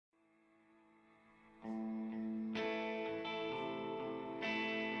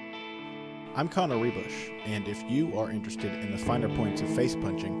I'm Connor Rebush, and if you are interested in the finer points of face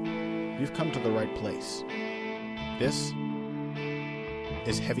punching, you've come to the right place. This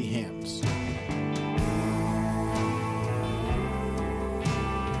is Heavy Hands.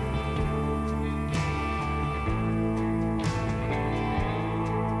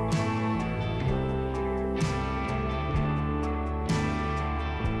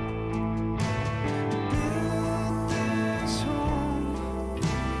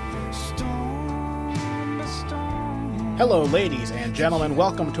 Hello, ladies and gentlemen.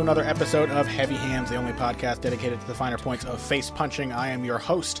 Welcome to another episode of Heavy Hands, the only podcast dedicated to the finer points of face punching. I am your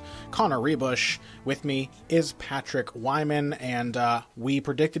host, Connor Rebush. With me is Patrick Wyman, and we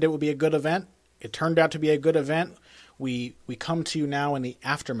predicted it would be a good event. It turned out to be a good event. We come to you now in the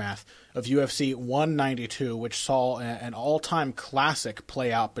aftermath of UFC 192, which saw an all-time classic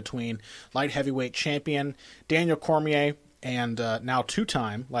play out between light heavyweight champion Daniel Cormier and now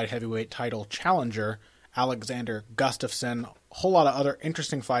two-time light heavyweight title challenger Alexander Gustafsson. A whole lot of other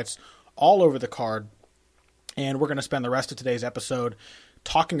interesting fights all over the card, and we're going to spend the rest of today's episode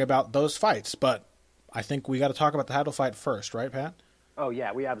talking about those fights. But I think we got to talk about the title fight first, right, Pat? Oh,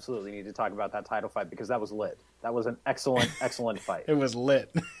 yeah, we absolutely need to talk about that title fight because that was lit. That was an excellent fight. It was lit.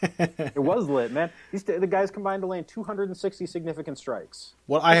 It was lit, man. The guys combined to land 260 significant strikes.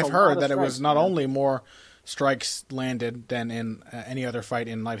 Well, I have heard that it was not only more strikes landed than in any other fight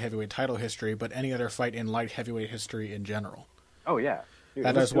in light heavyweight title history, but any other fight in light heavyweight history in general. Oh, yeah. Dude,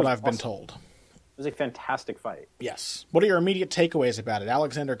 that is what I've been told. It was a fantastic fight. Yes. What are your immediate takeaways about it?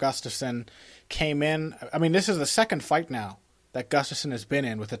 Alexander Gustafsson came in. I mean, this is the second fight now that Gustafsson has been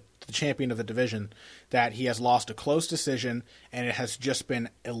in with the champion of the division that he has lost a close decision, and it has just been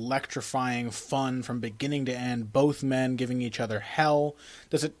electrifying fun from beginning to end, both men giving each other hell.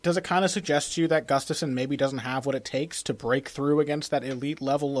 Does it kind of suggest to you that Gustafsson maybe doesn't have what it takes to break through against that elite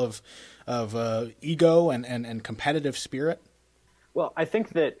level of ego and competitive spirit? Well, I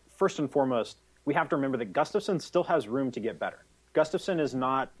think that first and foremost, we have to remember that Gustafsson still has room to get better. Gustafsson is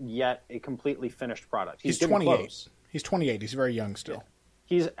not yet a completely finished product. He's 28. Close. He's 28. He's very young still.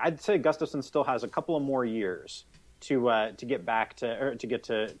 I'd say Gustafsson still has a couple of more years to get back to, or to get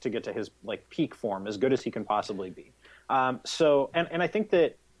to his like peak form, as good as he can possibly be. So I think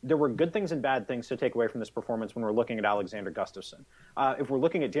that there were good things and bad things to take away from this performance when we're looking at Alexander Gustafsson. If we're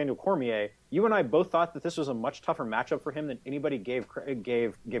looking at Daniel Cormier, you and I both thought that this was a much tougher matchup for him than anybody gave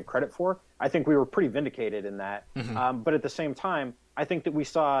credit for. I think we were pretty vindicated in that. Mm-hmm. But at the same time, I think that we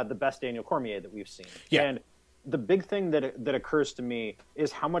saw the best Daniel Cormier that we've seen. Yeah. And the big thing that occurs to me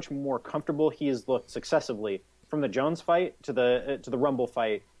is how much more comfortable he has looked successively from the Jones fight to the Rumble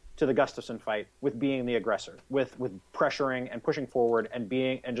fight to the Gustafsson fight with being the aggressor, with pressuring and pushing forward and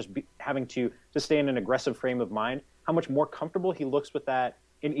having to stay in an aggressive frame of mind. How much more comfortable he looks with that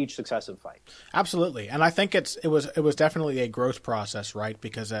in each successive fight. Absolutely, and I think it was definitely a growth process, right?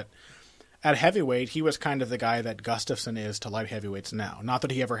 Because at heavyweight, he was kind of the guy that Gustafsson is to light heavyweights now. Not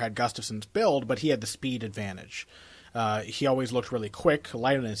that he ever had Gustafsson's build, but he had the speed advantage. He always looked really quick,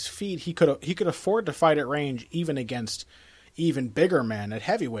 light on his feet. He could afford to fight at range even against even bigger men at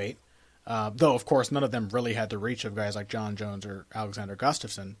heavyweight, though, of course, none of them really had the reach of guys like John Jones or Alexander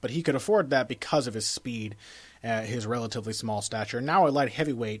Gustafsson. But he could afford that because of his speed, his relatively small stature. Now at light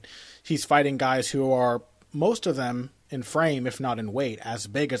heavyweight, he's fighting guys who are, most of them, in frame, if not in weight, as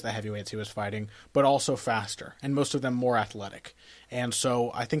big as the heavyweights he was fighting, but also faster, and most of them more athletic. And so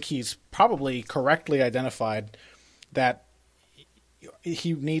I think he's probably correctly identified that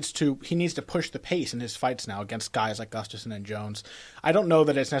he needs to push the pace in his fights now against guys like Gustafsson and Jones. I don't know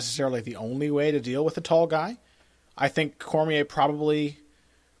that it's necessarily the only way to deal with a tall guy. I think Cormier probably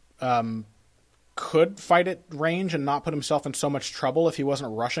could fight at range and not put himself in so much trouble if he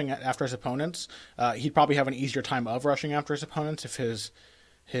wasn't rushing after his opponents. He'd probably have an easier time of rushing after his opponents if his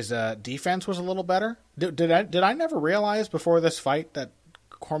defense was a little better. Did I never realize before this fight that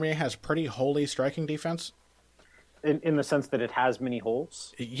Cormier has pretty holy striking defense? In the sense that it has many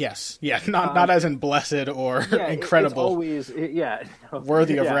holes? Yes. Yeah, not as in blessed or incredible. It's always,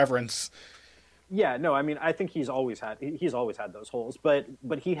 worthy of reverence. Yeah, no, I mean, I think he's always had those holes, but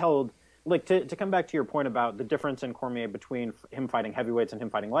he held, like, to come back to your point about the difference in Cormier between him fighting heavyweights and him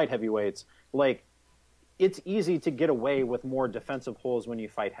fighting light heavyweights, like, it's easy to get away with more defensive holes when you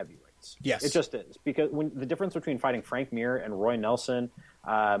fight heavyweights. Yes. It just is. Because when the difference between fighting Frank Mir and Roy Nelson,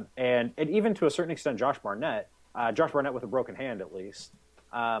 and even to a certain extent Josh Barnett with a broken hand at least,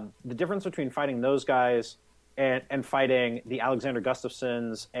 the difference between fighting those guys and fighting the Alexander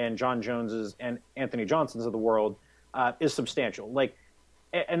Gustafssons and John Joneses and Anthony Johnsons of the world is substantial. Like,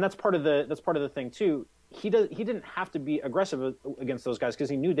 and that's part of the thing too. he didn't have to be aggressive against those guys because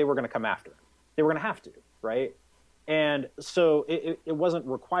he knew they were going to come after him. They were going to have to, right? And so it wasn't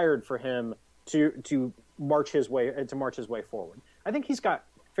required for him to march his way forward. I think he's got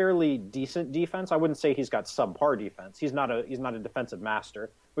fairly decent defense. I wouldn't say he's got subpar defense. He's not a defensive master.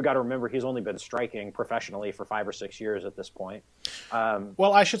 We got to remember he's only been striking professionally for 5 or 6 years at this point.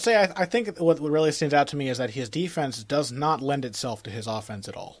 Well, I should say I think what really stands out to me is that his defense does not lend itself to his offense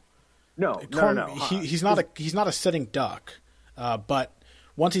at all. No. He's not a sitting duck, but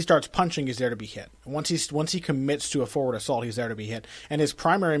once he starts punching, he's there to be hit. Once he commits to a forward assault, he's there to be hit. And his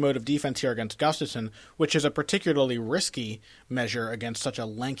primary mode of defense here against Gustafsson, which is a particularly risky measure against such a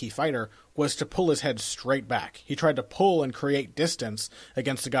lanky fighter, was to pull his head straight back. He tried to pull and create distance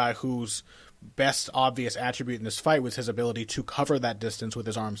against a guy whose best obvious attribute in this fight was his ability to cover that distance with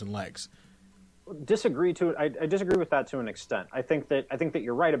his arms and legs. I disagree with that to an extent. I think that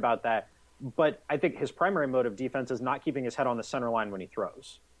you're right about that. But I think his primary mode of defense is not keeping his head on the center line when he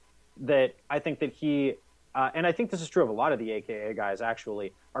throws. That I think that he, and I think this is true of a lot of the AKA guys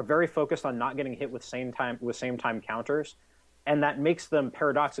actually, are very focused on not getting hit with same time counters, and that makes them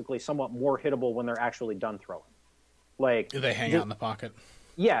paradoxically somewhat more hittable when they're actually done throwing. Like they hang out in the pocket.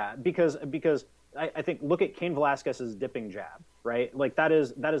 Yeah, because I think look at Cain Velasquez's dipping jab, right? Like that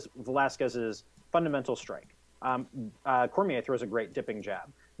is Velasquez's fundamental strike. Cormier throws a great dipping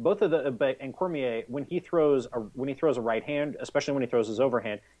jab. And Cormier, when he throws a right hand, especially when he throws his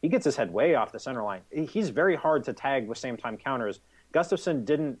overhand, he gets his head way off the center line. He's very hard to tag with same time counters. Gustafsson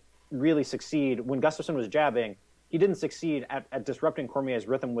didn't really succeed when Gustafsson was jabbing. He didn't succeed at disrupting Cormier's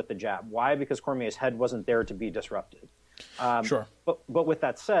rhythm with the jab. Why? Because Cormier's head wasn't there to be disrupted. Sure. But with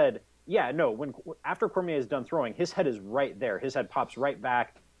that said, after Cormier is done throwing, his head is right there. His head pops right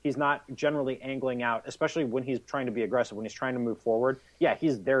back. He's not generally angling out, especially when he's trying to be aggressive, when he's trying to move forward. Yeah,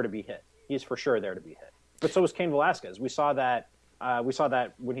 he's there to be hit. He's for sure there to be hit. But so was Cain Velasquez. We saw that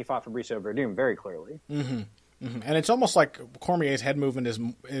when he fought Fabricio Verdum very clearly. Mm-hmm. Mm-hmm. And it's almost like Cormier's head movement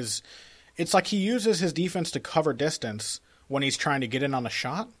is it's like he uses his defense to cover distance when he's trying to get in on a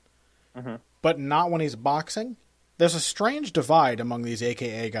shot, but not when he's boxing. There's a strange divide among these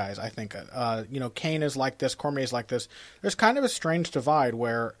AKA guys, I think. Cain is like this, Cormier is like this. There's kind of a strange divide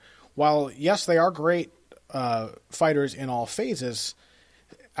where, while, yes, they are great fighters in all phases,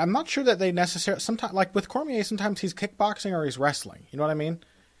 I'm not sure that they necessarily... Sometimes, like with Cormier, sometimes he's kickboxing or he's wrestling. You know what I mean?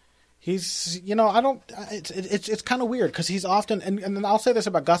 He's, it's kind of weird because he's often, and I'll say this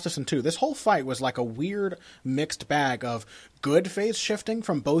about Gustafsson too, this whole fight was like a weird mixed bag of good phase shifting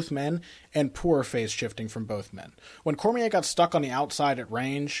from both men and poor phase shifting from both men. When Cormier got stuck on the outside at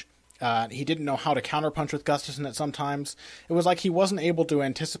range, he didn't know how to counterpunch with Gustafsson at some times. It was like he wasn't able to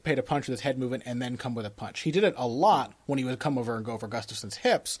anticipate a punch with his head movement and then come with a punch. He did it a lot when he would come over and go for Gustafsson's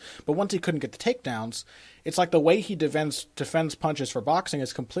hips, but once he couldn't get the takedowns, it's like the way he defends punches for boxing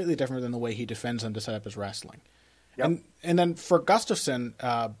is completely different than the way he defends them to set up his wrestling. Yep. And then for Gustafsson,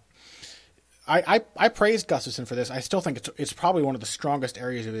 I praised Gustafsson for this. I still think it's probably one of the strongest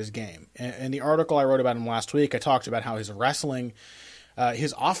areas of his game. In the article I wrote about him last week, I talked about how his wrestling...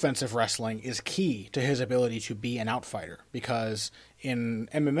 his offensive wrestling is key to his ability to be an outfighter because in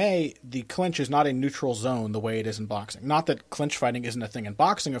MMA, the clinch is not a neutral zone the way it is in boxing. Not that clinch fighting isn't a thing in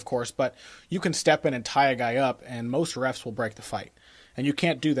boxing, of course, but you can step in and tie a guy up and most refs will break the fight. And you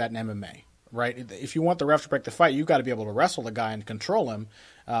can't do that in MMA, right? If you want the ref to break the fight, you've got to be able to wrestle the guy and control him.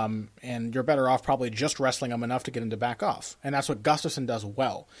 And you're better off probably just wrestling him enough to get him to back off. And that's what Gustafsson does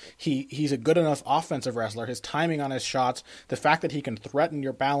well. He's a good enough offensive wrestler. His timing on his shots, the fact that he can threaten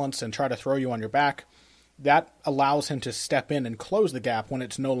your balance and try to throw you on your back, that allows him to step in and close the gap when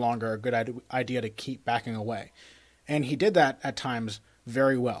it's no longer a good idea to keep backing away. And he did that at times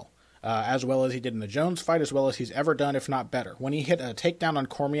very well. As well as he did in the Jones fight, as well as he's ever done, if not better. When he hit a takedown on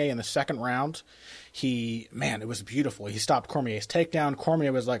Cormier in the second round, it was beautiful. He stopped Cormier's takedown.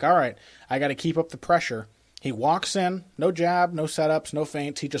 Cormier was like, all right, I got to keep up the pressure. He walks in, no jab, no setups, no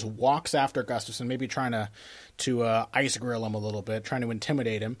feints. He just walks after Gustafsson, maybe trying to ice grill him a little bit, trying to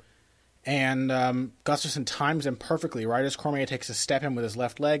intimidate him. And Gustafsson times him perfectly. Right as Cormier takes a step in with his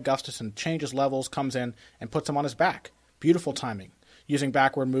left leg, Gustafsson changes levels, comes in, and puts him on his back. Beautiful timing. Using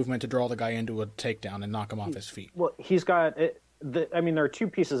backward movement to draw the guy into a takedown and knock him off his feet. Well, he's got there are two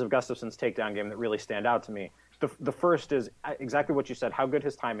pieces of Gustafsson's takedown game that really stand out to me. The first is exactly what you said, how good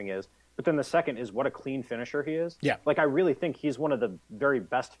his timing is. But then the second is what a clean finisher he is. Yeah. Like, I really think he's one of the very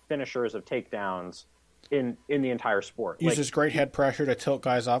best finishers of takedowns in the entire sport. Uses great head pressure to tilt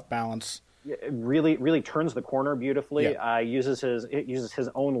guys off balance. It really turns the corner beautifully. Yeah. Uses his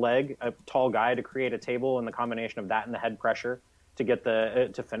own leg, a tall guy, to create a table, and the combination of that and the head pressure to get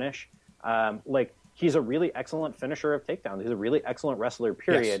to finish. he's a really excellent finisher of takedowns. He's a really excellent wrestler,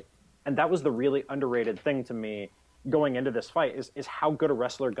 period. Yes. And that was the really underrated thing to me going into this fight is how good a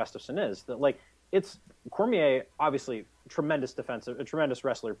wrestler Gustafsson is. That like it's Cormier, obviously a tremendous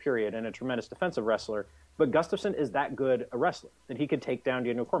wrestler, period, and a tremendous defensive wrestler. But Gustafsson is that good a wrestler that he could take down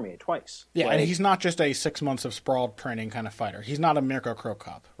Daniel Cormier twice. Yeah, and he's not just a 6 months of sprawl training kind of fighter. He's not a Mirko Cro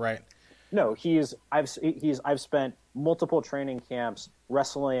Cop, right? No, I've spent multiple training camps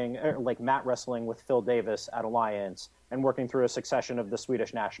wrestling, like mat wrestling with Phil Davis at Alliance and working through a succession of the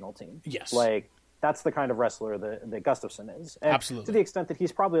Swedish national team. Yes. Like, that's the kind of wrestler that Gustafsson is. And absolutely. To the extent that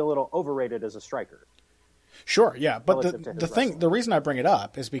he's probably a little overrated as a striker. Sure, yeah. But the reason I bring it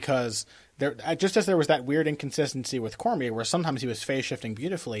up is because just as there was that weird inconsistency with Cormier where sometimes he was phase shifting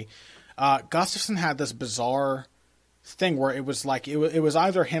beautifully, Gustafsson had this bizarre thing where it was like it was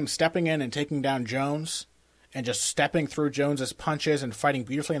either him stepping in and taking down Jones and just stepping through Jones's punches and fighting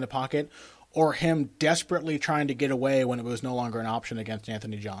beautifully in the pocket, or him desperately trying to get away when it was no longer an option against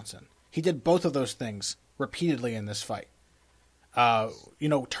Anthony Johnson. He did both of those things repeatedly in this fight.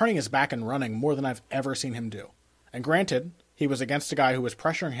 Turning his back and running more than I've ever seen him do. And granted, he was against a guy who was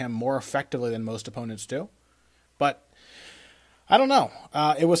pressuring him more effectively than most opponents do. But I don't know.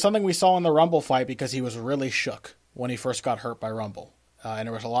 It was something we saw in the Rumble fight because he was really shook when he first got hurt by Rumble. And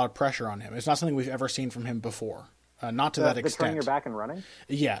there was a lot of pressure on him. It's not something we've ever seen from him before. Not to that extent. Turning your back and running?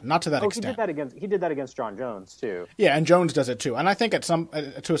 Yeah, not to that extent. He did that against John Jones, too. Yeah, and Jones does it, too. And I think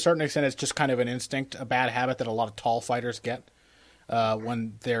to a certain extent, it's just kind of an instinct, a bad habit that a lot of tall fighters get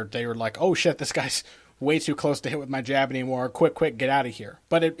when they're like, oh, shit, this guy's way too close to hit with my jab anymore. Quick, get out of here.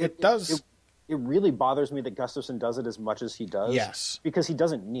 But it does... It really bothers me that Gustafsson does it as much as he does. Yes. Because he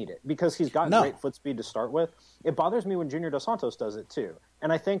doesn't need it. Because he's got great foot speed to start with. It bothers me when Junior Dos Santos does it, too.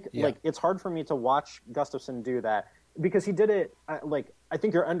 And I think it's hard for me to watch Gustafsson do that because he did it, I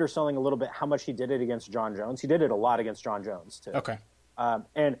think you're underselling a little bit how much he did it against John Jones. He did it a lot against John Jones, too. Okay.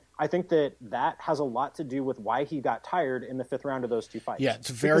 And I think that has a lot to do with why he got tired in the fifth round of those two fights. Yeah, it's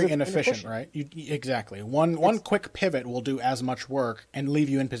very inefficient, right? Exactly. One quick pivot will do as much work and leave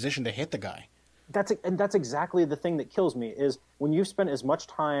you in position to hit the guy. That's exactly the thing that kills me is when you've spent as much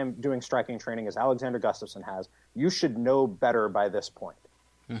time doing striking training as Alexander Gustafsson has, you should know better by this point.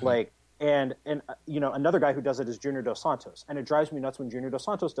 Mm-hmm. And another guy who does it is Junior Dos Santos, and it drives me nuts when Junior Dos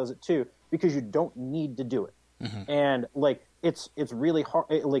Santos does it too because you don't need to do it. Mm-hmm. And it's really hard.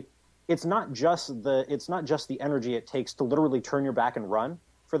 It's not just the energy it takes to literally turn your back and run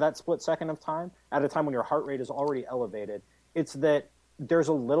for that split second of time at a time when your heart rate is already elevated. It's that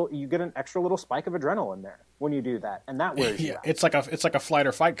you get an extra little spike of adrenaline there when you do that, and that wears you out. It's like a flight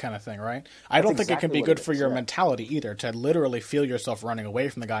or fight kind of thing, right? I don't think it can be good for your mentality either to literally feel yourself running away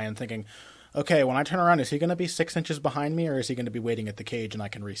from the guy and thinking, okay, when I turn around, is he going to be 6 inches behind me, or is he going to be waiting at the cage and I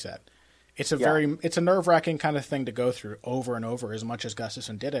can reset? It's a nerve-wracking kind of thing to go through over and over as much as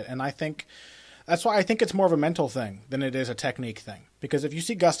Gustafsson did it, and I think that's why I think it's more of a mental thing than it is a technique thing. Because if you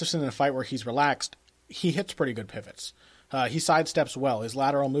see Gustafsson in a fight where he's relaxed, he hits pretty good pivots. He sidesteps well. His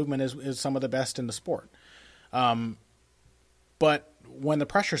lateral movement is some of the best in the sport. But when the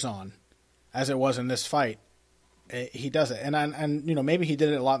pressure's on, as it was in this fight, he does it. And maybe he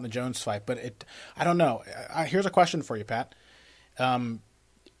did it a lot in the Jones fight, but I don't know. Here's a question for you, Pat.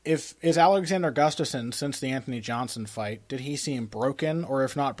 Is Alexander Gustafsson, since the Anthony Johnson fight, did he seem broken, or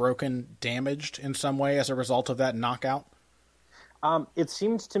if not broken, damaged in some way as a result of that knockout? It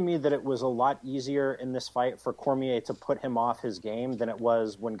seemed to me that it was a lot easier in this fight for Cormier to put him off his game than it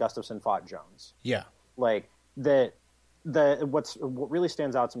was when Gustafsson fought Jones. Yeah. What really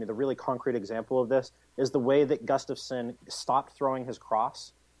stands out to me, the really concrete example of this, is the way that Gustafsson stopped throwing his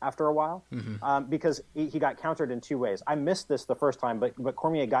cross after a while, because he got countered in two ways. I missed this the first time, but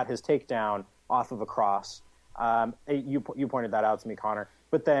Cormier got his takedown off of a cross. You pointed that out to me, Connor.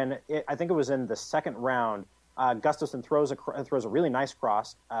 But then I think it was in the second round. Gustafsson throws a really nice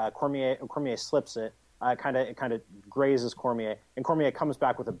cross. Cormier slips it. It kind of grazes Cormier, and Cormier comes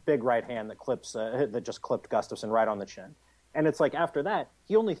back with a big right hand that just clipped Gustafsson right on the chin. And it's like after that,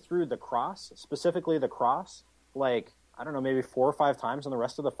 he only threw the cross, specifically the cross, I don't know, maybe 4 or 5 times in the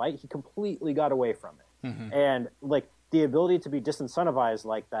rest of the fight. He completely got away from it. Mm-hmm. And the ability to be disincentivized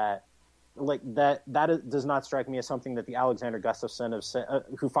like that does not strike me as something that the Alexander Gustafsson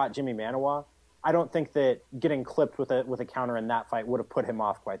who fought Jimmy Manawa. I don't think that getting clipped with a counter in that fight would have put him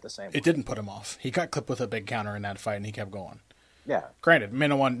off quite the same way. It didn't put him off. He got clipped with a big counter in that fight, and he kept going. Yeah. Granted,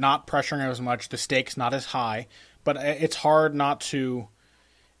 Manawa not pressuring as much, the stakes not as high, but it's hard not to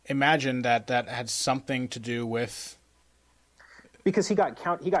imagine that had something to do with... Because he got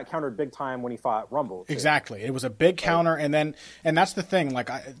countered big time when he fought Rumble, too. Exactly. It was a big counter, and that's the thing.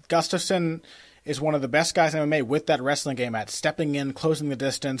 Gustafsson, is one of the best guys in MMA with that wrestling game at stepping in, closing the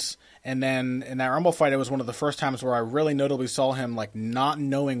distance. And then in that Rumble fight, it was one of the first times where I really notably saw him like not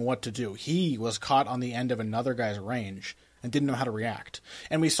knowing what to do. He was caught on the end of another guy's range and didn't know how to react.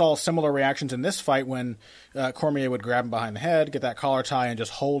 And we saw similar reactions in this fight when Cormier would grab him behind the head, get that collar tie, and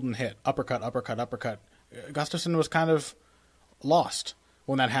just hold and hit. Uppercut, uppercut, uppercut. Gustafsson was kind of lost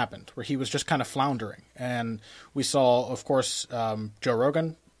when that happened, where he was just kind of floundering. And we saw, of course, Joe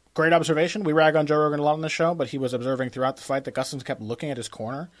Rogan. Great observation. We rag on Joe Rogan a lot on the show, but he was observing throughout the fight that Gustafsson kept looking at his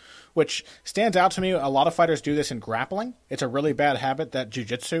corner, which stands out to me. A lot of fighters do this in grappling. It's a really bad habit that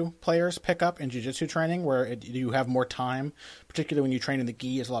jiu-jitsu players pick up in jiu-jitsu training, where you have more time, particularly when you train in the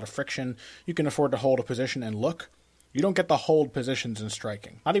gi, there's a lot of friction. You can afford to hold a position and look. You don't get the hold positions in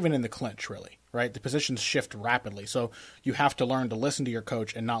striking, not even in the clinch, really, right? The positions shift rapidly, so you have to learn to listen to your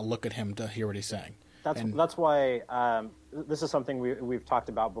coach and not look at him to hear what he's saying. That's why this is something we've talked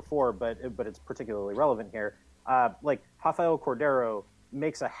about before, but it's particularly relevant here. Like Rafael Cordero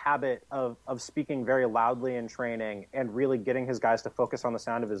makes a habit of speaking very loudly in training and really getting his guys to focus on the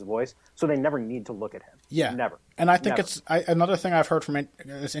sound of his voice, so they never need to look at him. Yeah, never. And I think another thing I've heard from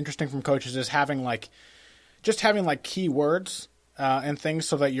it's interesting from coaches is having key words and things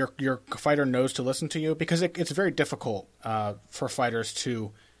so that your fighter knows to listen to you, because it's very difficult for fighters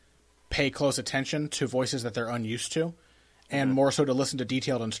to pay close attention to voices that they're unused to, and more so to listen to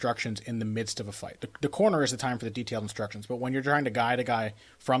detailed instructions in the midst of a fight. The corner is the time for the detailed instructions, but when you're trying to guide a guy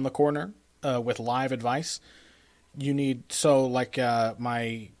from the corner with live advice, you need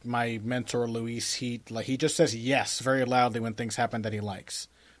my mentor Luis, he just says yes very loudly when things happen that he likes.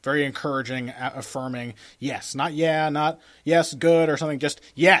 Very encouraging, affirming, yes, not yeah, not yes, good, or something, just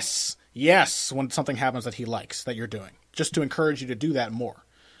yes when something happens that he likes that you're doing, just to encourage you to do that more.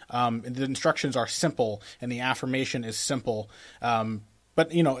 The instructions are simple, and the affirmation is simple.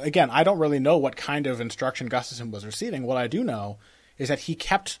 But, again, I don't really know what kind of instruction Gustafsson was receiving. What I do know is that he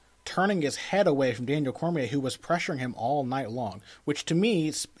kept turning his head away from Daniel Cormier, who was pressuring him all night long, which to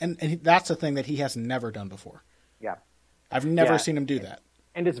me, and that's a thing that he has never done before. Yeah. I've never seen him do that.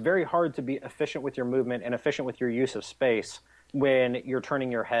 And it's very hard to be efficient with your movement and efficient with your use of space when you're turning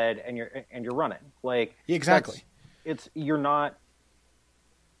your head and you're running. Like, exactly. You're not.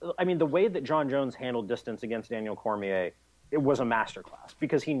 I mean, the way that John Jones handled distance against Daniel Cormier, it was a masterclass,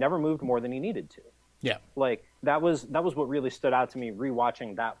 because he never moved more than he needed to. Yeah. Like, that was what really stood out to me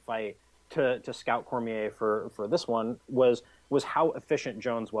rewatching that fight to scout Cormier for this one was how efficient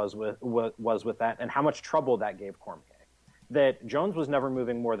Jones was with that, and how much trouble that gave Cormier. That Jones was never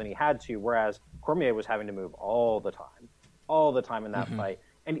moving more than he had to, whereas Cormier was having to move all the time in that fight.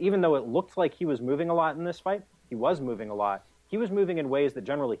 And even though it looked like he was moving a lot in this fight, he was moving a lot. He was moving in ways that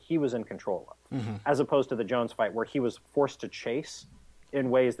generally he was in control of, as opposed to the Jones fight where he was forced to chase in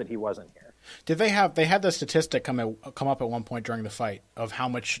ways that he wasn't here. Did they had the statistic come up at one point during the fight of how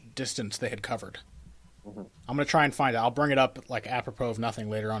much distance they had covered? I'm going to try and find it. I'll bring it up like apropos of nothing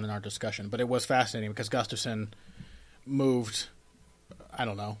later on in our discussion, but it was fascinating because Gustafsson moved, I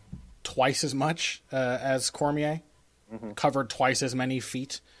don't know, twice as much as Cormier, covered twice as many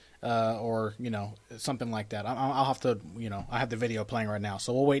feet. Or something like that. I'll have to, I have the video playing right now,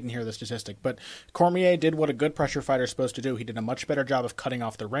 so we'll wait and hear the statistic. But Cormier did what a good pressure fighter is supposed to do. He did a much better job of cutting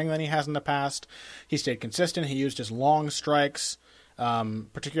off the ring than he has in the past. He stayed consistent. He used his long strikes,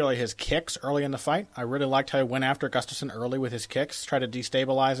 particularly his kicks early in the fight. I really liked how he went after Gustafsson early with his kicks, tried to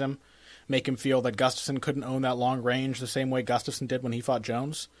destabilize him, make him feel that Gustafsson couldn't own that long range the same way Gustafsson did when he fought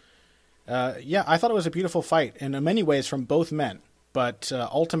Jones. I thought it was a beautiful fight in many ways from both men. But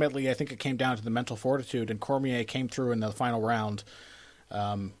ultimately, I think it came down to the mental fortitude, and Cormier came through in the final round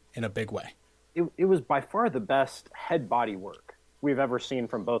in a big way. It was by far the best head-body work we've ever seen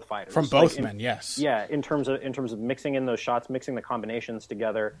from both fighters. From both men, yes. Yeah, in terms of mixing in those shots, mixing the combinations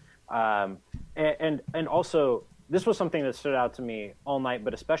together, and also this was something that stood out to me all night,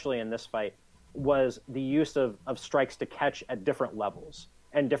 but especially in this fight, was the use of strikes to catch at different levels.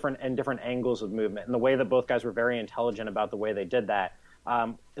 And different angles of movement, and the way that both guys were very intelligent about the way they did that.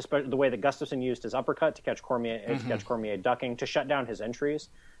 Especially the way that Gustafsson used his uppercut to catch Cormier ducking, to shut down his entries.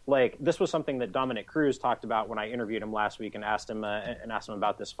 Like, this was something that Dominic Cruz talked about when I interviewed him last week and asked him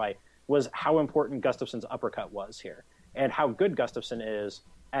about this fight, was how important Gustafsson's uppercut was here, and how good Gustafsson is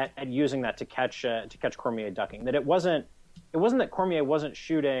at using that to catch Cormier ducking. That it wasn't that Cormier wasn't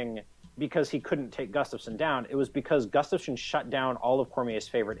shooting because he couldn't take Gustafsson down. It was because Gustafsson shut down all of Cormier's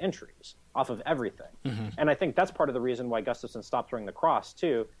favorite entries off of everything. And I think that's part of the reason why Gustafsson stopped throwing the cross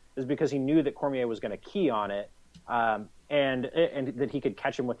too, is because he knew that Cormier was going to key on it, and that he could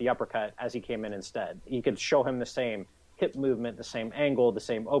catch him with the uppercut as he came in instead. He could show him the same hip movement, the same angle, the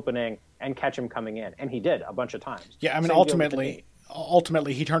same opening, and catch him coming in. And he did a bunch of times. Yeah, I mean, ultimately,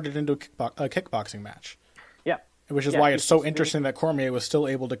 he turned it into a kickboxing match. Yeah. Which is why it's so interesting that Cormier was still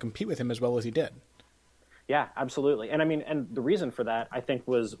able to compete with him as well as he did. Yeah, absolutely. And I mean, and the reason for that, I think,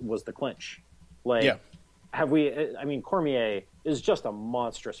 was the clinch. Like, Cormier is just a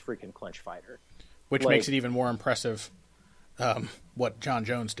monstrous freaking clinch fighter. Which makes it even more impressive what John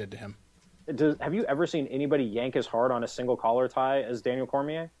Jones did to him. Have you ever seen anybody yank as hard on a single collar tie as Daniel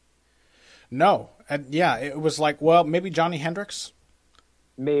Cormier? No. It was like, well, maybe Johnny Hendricks?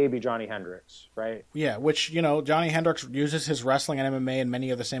 Maybe Johnny Hendricks, right? Yeah, which, Johnny Hendricks uses his wrestling and MMA in many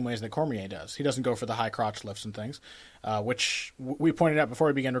of the same ways that Cormier does. He doesn't go for the high crotch lifts and things, which we pointed out before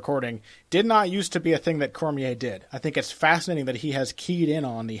we began recording, did not used to be a thing that Cormier did. I think it's fascinating that he has keyed in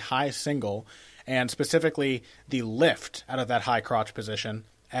on the high single and specifically the lift out of that high crotch position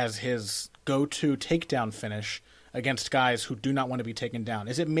as his go-to takedown finish against guys who do not want to be taken down.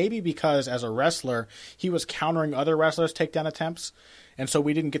 Is it maybe because as a wrestler, he was countering other wrestlers' takedown attempts, and so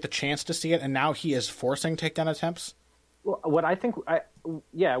we didn't get the chance to see it, and now he is forcing takedown attempts? Well, what I think,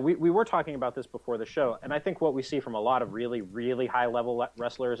 we were talking about this before the show, and I think what we see from a lot of really, really high-level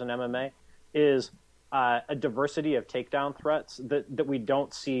wrestlers in MMA is a diversity of takedown threats that we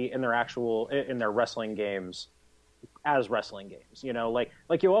don't see in their wrestling games as wrestling games.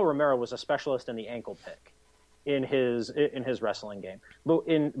 Like Yoel Romero was a specialist in the ankle pick in his wrestling game, but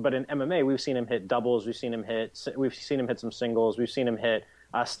in MMA we've seen him hit doubles, we've seen him hit some singles, we've seen him hit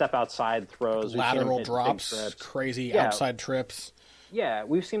step outside throws, lateral drops, crazy outside trips. Yeah,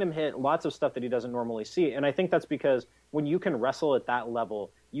 we've seen him hit lots of stuff that he doesn't normally see, and I think that's because when you can wrestle at that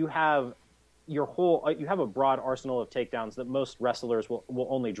level, you have a broad arsenal of takedowns that most wrestlers will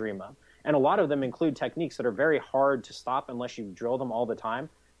only dream of, and a lot of them include techniques that are very hard to stop unless you drill them all the time,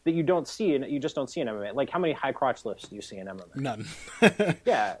 that you just don't see in MMA. Like, how many high crotch lifts do you see in MMA? None.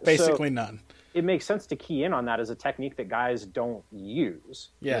 Yeah, basically none. It makes sense to key in on that as a technique that guys don't use.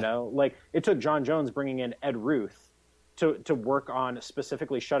 Yeah. Like it took John Jones bringing in Ed Ruth to work on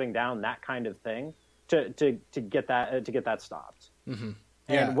specifically shutting down that kind of thing to get that stopped. Mm-hmm.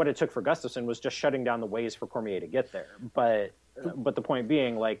 And what it took for Gustafsson was just shutting down the ways for Cormier to get there. But the point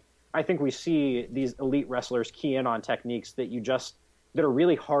being, like, I think we see these elite wrestlers key in on techniques that are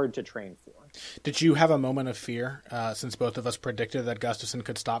really hard to train for. Did you have a moment of fear since both of us predicted that Gustafsson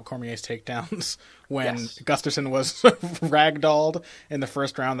could stop Cormier's takedowns when Gustafsson was ragdolled in the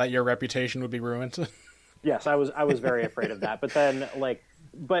first round, that your reputation would be ruined? Yes, I was very afraid of that. But then,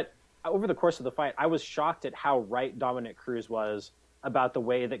 but over the course of the fight, I was shocked at how right Dominic Cruz was about the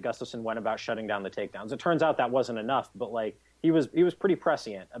way that Gustafsson went about shutting down the takedowns. It turns out that wasn't enough, but he was pretty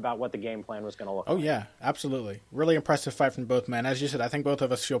prescient about what the game plan was going to look like. Oh, yeah, absolutely. Really impressive fight from both men. As you said, I think both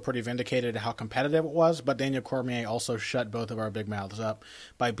of us feel pretty vindicated how competitive it was, but Daniel Cormier also shut both of our big mouths up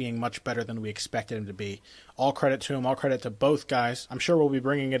by being much better than we expected him to be. All credit to him, all credit to both guys. I'm sure we'll be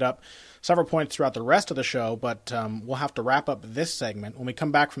bringing it up several points throughout the rest of the show, but we'll have to wrap up this segment. When we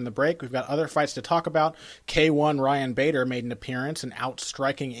come back from the break, we've got other fights to talk about. K-1 Ryan Bader made an appearance in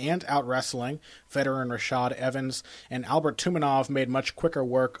out-striking and out-wrestling. Veteran Rashad Evans and Albert Tumenov made much quicker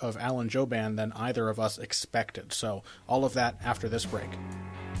work of Alan Jouban than either of us expected. So all of that after this break.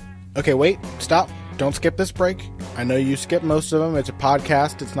 Okay, wait, stop. Don't skip this break. I know you skip most of them. It's a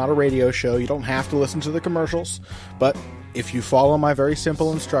podcast. It's not a radio show. You don't have to listen to the commercials. But if you follow my very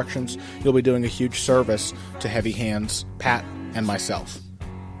simple instructions, you'll be doing a huge service to Heavy Hands, Pat, and myself.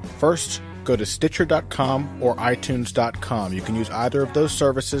 First, go to Stitcher.com or iTunes.com. You can use either of those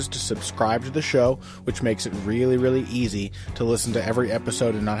services to subscribe to the show, which makes it really, really easy to listen to every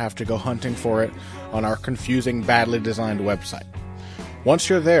episode and not have to go hunting for it on our confusing, badly designed website. Once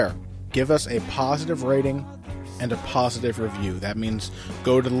you're there, give us a positive rating and a positive review. That means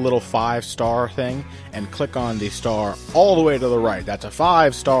go to the little 5-star thing and click on the star all the way to the right. That's a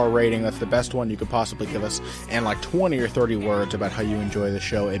 5-star rating. That's the best one you could possibly give us. And like 20 or 30 words about how you enjoy the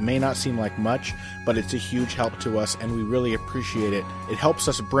show. It may not seem like much, but it's a huge help to us, and we really appreciate it. It helps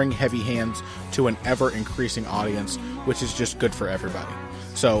us bring Heavy Hands to an ever-increasing audience, which is just good for everybody.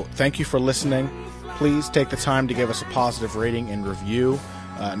 So thank you for listening. Please take the time to give us a positive rating and review.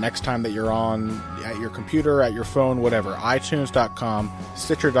 Next time that you're on at your computer, at your phone, whatever, iTunes.com,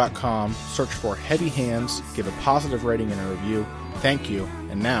 Stitcher.com, search for Heavy Hands, give a positive rating and a review. Thank you.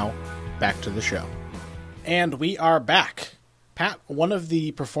 And now, back to the show. And we are back. Pat, one of the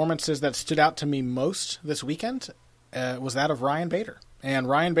performances that stood out to me most this weekend was that of Ryan Bader. And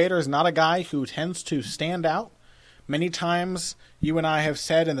Ryan Bader is not a guy who tends to stand out. Many times you and I have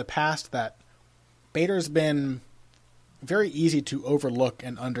said in the past that Bader's been very easy to overlook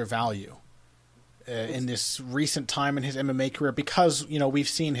and undervalue. in this recent time in his MMA career because, we've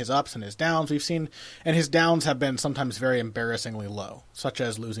seen his ups and his downs. And his downs have been sometimes very embarrassingly low, such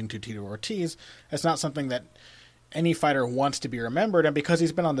as losing to Tito Ortiz. It's not something that any fighter wants to be remembered. And because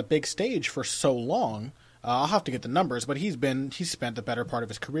he's been on the big stage for so long, I'll have to get the numbers, but he's spent the better part of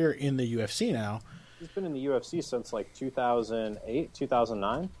his career in the UFC now. He's been in the UFC since like 2008,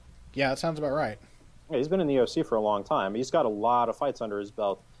 2009. Yeah, that sounds about right. Yeah, he's been in the UFC for a long time. He's got a lot of fights under his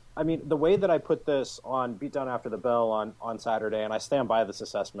belt. I mean, the way that I put this on Beatdown After the Bell on Saturday, and I stand by this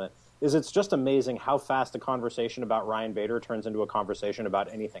assessment, is it's just amazing how fast a conversation about Ryan Bader turns into a conversation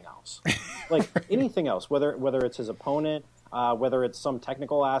about anything else. Like anything else, whether it's his opponent, whether it's some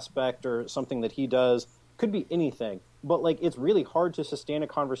technical aspect or something that he does, could be anything. But like, it's really hard to sustain a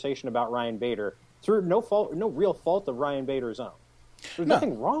conversation about Ryan Bader through no real fault of Ryan Bader's own. There's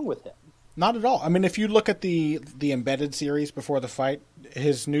nothing wrong with him. Not at all. I mean, if you look at the embedded series before the fight,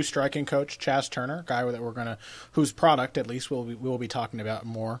 his new striking coach, Chaz Turner, guy that whose product at least we'll be talking about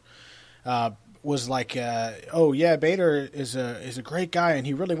more, was like, oh yeah, Bader is a great guy and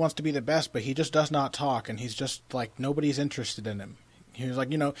he really wants to be the best, but he just does not talk and he's just like nobody's interested in him. He was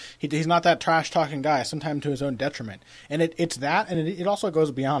like, he's not that trash talking guy, sometimes to his own detriment. And it's that, and it also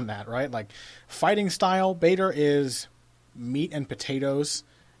goes beyond that, right? Like fighting style, Bader is meat and potatoes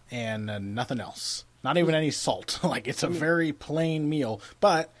and nothing else. Not even any salt. Like it's a very plain meal,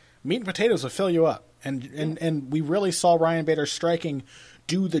 but meat and potatoes will fill you up. And we really saw Ryan Bader striking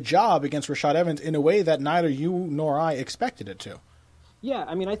do the job against Rashad Evans in a way that neither you nor I expected it to. Yeah,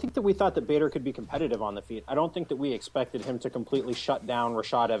 I mean, I think that we thought that Bader could be competitive on the feet. I don't think that we expected him to completely shut down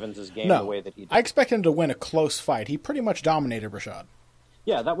Rashad Evans' game the way that he did. I expect him to win a close fight. He pretty much dominated Rashad.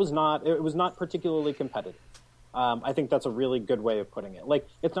 Yeah, it was not particularly competitive. I think that's a really good way of putting it. Like,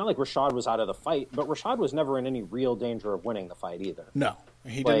 it's not like Rashad was out of the fight, but Rashad was never in any real danger of winning the fight either. No,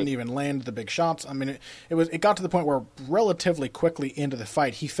 he didn't even land the big shots. I mean, it got to the point where relatively quickly into the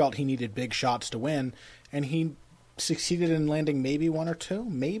fight, he felt he needed big shots to win, and he succeeded in landing maybe one or two,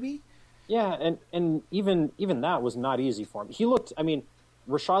 maybe. Yeah, and even that was not easy for him.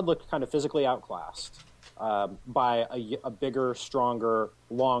 Rashad looked kind of physically outclassed by a bigger, stronger,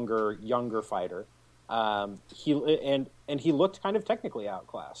 longer, younger fighter. He looked kind of technically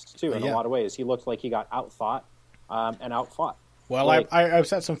outclassed too in a lot of ways. He looked like he got outthought and outfought. Well, I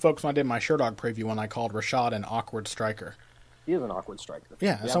upset some folks when I did my Sherdog preview when I called Rashad an awkward striker. He is an awkward striker.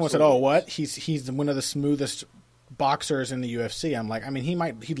 Yeah, someone said, "Oh, what? He's one of the smoothest boxers in the UFC." I'm like, I mean,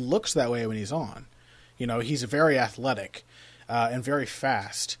 he looks that way when he's on. He's very athletic and very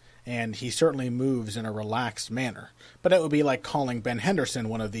fast, and he certainly moves in a relaxed manner. But it would be like calling Ben Henderson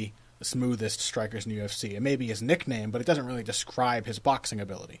one of the smoothest strikers in the UFC. It may be his nickname, but it doesn't really describe his boxing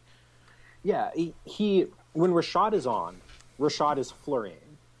ability. Yeah, he when Rashad is on, Rashad is flurrying.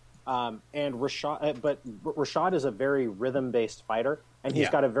 But Rashad is a very rhythm-based fighter, and he's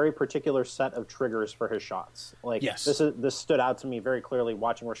got a very particular set of triggers for his shots. Like this stood out to me very clearly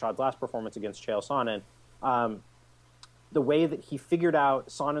watching Rashad's last performance against Chael Sonnen. The way that he figured out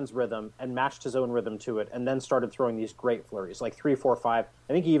Sonnen's rhythm and matched his own rhythm to it, and then started throwing these great flurries, like 3, 4, 5.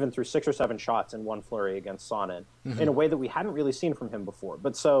 I think he even threw 6 or 7 shots in one flurry against Sonnen in a way that we hadn't really seen from him before.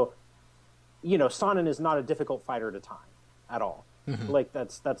 But so, Sonnen is not a difficult fighter to time at all. Like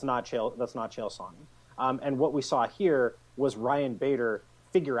that's not Chael Sonnen. And what we saw here was Ryan Bader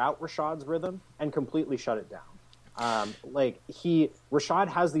figure out Rashad's rhythm and completely shut it down. Rashad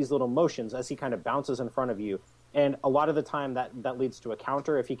has these little motions as he kind of bounces in front of you. And a lot of the time that leads to a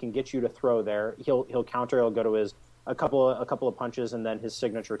counter. If he can get you to throw there, he'll counter. He'll go to a couple of punches and then his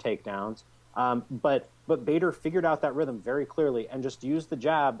signature takedowns. But Bader figured out that rhythm very clearly and just used the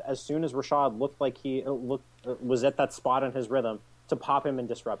jab as soon as Rashad looked like he was at that spot in his rhythm to pop him and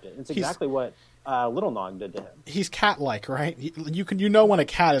disrupt it. It's exactly what Little Nog did to him. He's cat-like, right? You know when a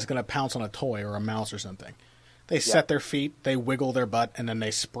cat is going to pounce on a toy or a mouse or something. They set their feet, they wiggle their butt, and then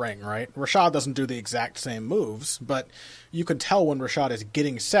they spring, right? Rashad doesn't do the exact same moves, but you can tell when Rashad is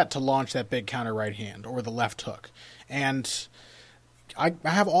getting set to launch that big counter right hand or the left hook. And I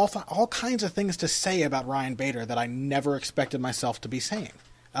have all kinds of things to say about Ryan Bader that I never expected myself to be saying.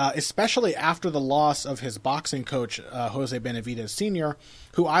 Especially after the loss of his boxing coach, Jose Benavidez Sr.,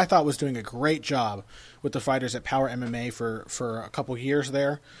 who I thought was doing a great job with the fighters at Power MMA for a couple years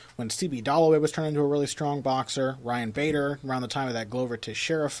there. When C.B. Dalloway was turned into a really strong boxer, Ryan Bader, around the time of that Glover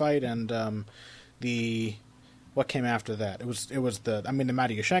Teixeira fight, and what came after that? It was the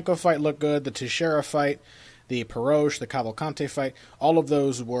Matyushenko fight looked good, the Teixeira fight, the Perosh, the Cavalcante fight, all of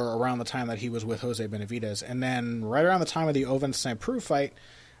those were around the time that he was with Jose Benavidez. And then right around the time of the Oven St. Preux fight,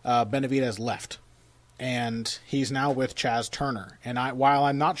 Benavidez left. and he's now with Chaz Turner. And while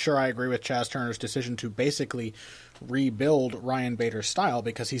I'm not sure I agree with Chaz Turner's decision to basically rebuild Ryan Bader's style,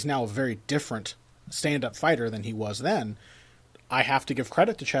 because he's now a very different stand-up fighter than he was then, I have to give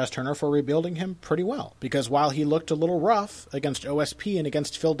credit to Chaz Turner for rebuilding him pretty well. Because while he looked a little rough against OSP and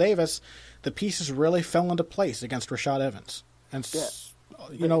against Phil Davis, the pieces really fell into place against Rashad Evans. And,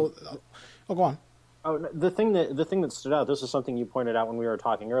 go on. Oh, the thing that stood out, this is something you pointed out when we were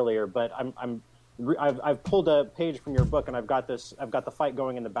talking earlier, but I've pulled a page from your book, and I've got the fight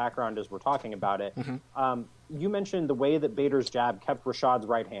going in the background as we're talking about it. Mm-hmm. You mentioned the way that Bader's jab kept Rashad's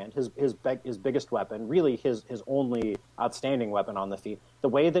right hand, his biggest weapon, really his only outstanding weapon on the feet. The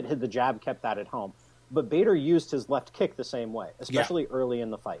way that the jab kept that at home, but Bader used his left kick the same way, especially early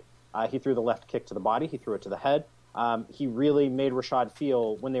in the fight. He threw the left kick to the body, he threw it to the head. He really made Rashad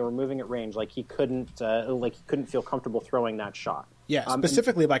feel, when they were moving at range, like he couldn't feel comfortable throwing that shot. Yeah,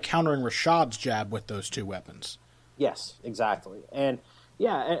 specifically by countering Rashad's jab with those two weapons. Yes, exactly. And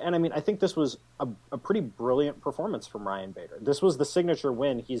I mean, I think this was a pretty brilliant performance from Ryan Bader. This was the signature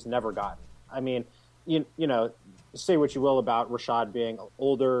win he's never gotten. I mean, you know, say what you will about Rashad being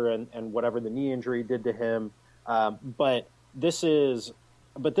older and whatever the knee injury did to him, but this was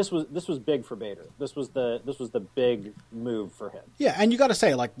big for Bader. This was the big move for him. Yeah, and you got to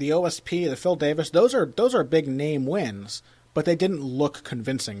say, like, the OSP, the Phil Davis, those are big name wins, but they didn't look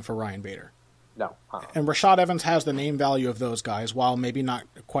convincing for Ryan Bader. No. And Rashad Evans has the name value of those guys, while maybe not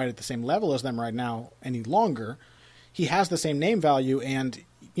quite at the same level as them right now any longer. He has the same name value, and,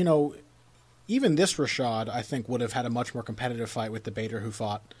 you know, even this Rashad, I think, would have had a much more competitive fight with the Bader who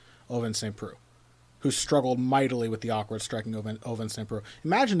fought Ovince St. Preux, who struggled mightily with the awkward striking Ovince St. Preux.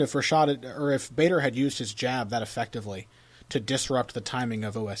 Imagine if if Bader had used his jab that effectively to disrupt the timing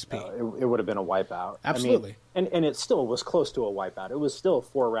of OSP. It would have been a wipeout. Absolutely. I mean, and it still was close to a wipeout. It was still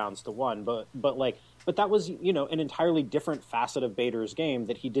 4-1, but that was, you know, an entirely different facet of Bader's game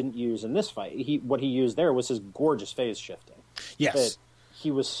that he didn't use in this fight. What he used there was his gorgeous phase shifting. Yes. That he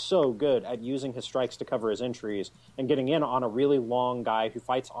was so good at using his strikes to cover his entries and getting in on a really long guy who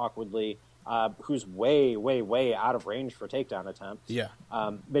fights awkwardly, who's way, way, way out of range for takedown attempts. Yeah.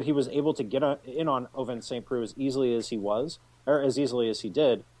 But he was able to get in on Ovince St. Preux as easily as he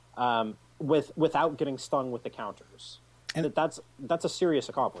did, without getting stung with the counters. And that's a serious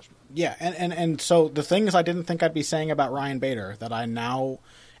accomplishment. Yeah, and so the things I didn't think I'd be saying about Ryan Bader that I now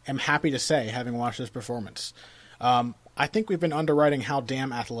am happy to say, having watched this performance. I think we've been underwriting how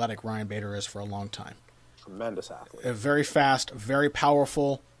damn athletic Ryan Bader is for a long time. Tremendous athlete. Very fast, very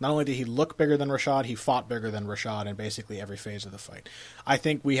powerful. Not only did he look bigger than Rashad, he fought bigger than Rashad in basically every phase of the fight. I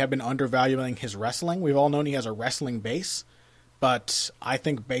think we have been undervaluing his wrestling. We've all known he has a wrestling base, but I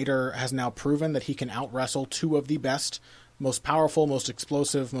think Bader has now proven that he can out-wrestle two of the best, most powerful, most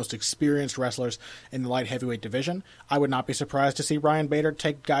explosive, most experienced wrestlers in the light heavyweight division. I would not be surprised to see Ryan Bader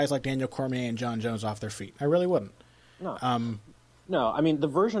take guys like Daniel Cormier and John Jones off their feet. I really wouldn't. No, I mean, the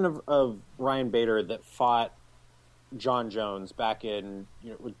version of Ryan Bader that fought John Jones back in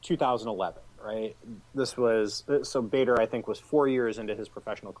 2011, right? This was, so Bader, I think, was 4 years into his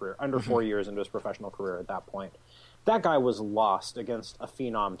professional career, under 4 years into his professional career at that point. That guy was lost against a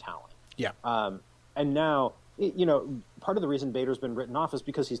phenom talent. Yeah. And now, part of the reason Bader's been written off is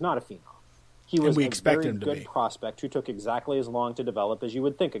because he's not a phenom. He was a very good prospect who took exactly as long to develop as you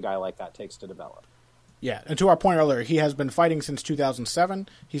would think a guy like that takes to develop. Yeah, and to our point earlier, he has been fighting since 2007.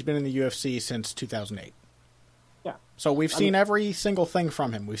 He's been in the UFC since 2008. Yeah. So we've seen every single thing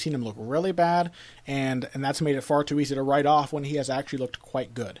from him. We've seen him look really bad, and that's made it far too easy to write off when he has actually looked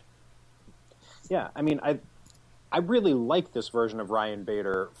quite good. Yeah, I mean, I really like this version of Ryan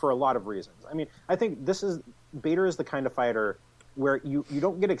Bader for a lot of reasons. I mean, I think Bader is the kind of fighter where you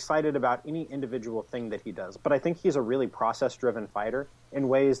don't get excited about any individual thing that he does, but I think he's a really process-driven fighter in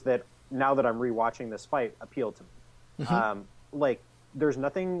ways that, now that I'm rewatching this fight, appeal to me. Mm-hmm. There's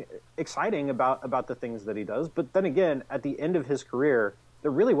nothing exciting about the things that he does, but then again, at the end of his career,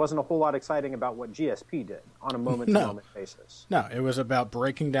 there really wasn't a whole lot exciting about what GSP did on a moment-to-moment basis. No, it was about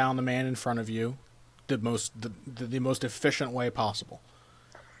breaking down the man in front of you the most efficient way possible.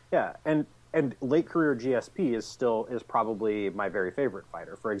 Yeah, and late career GSP is probably my very favorite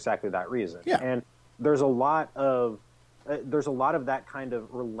fighter for exactly that reason. Yeah. And there's a lot of that kind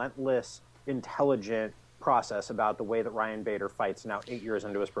of relentless, intelligent process about the way that Ryan Bader fights now 8 years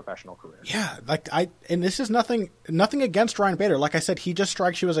into his professional career. Yeah, and this is nothing against Ryan Bader. Like I said, he just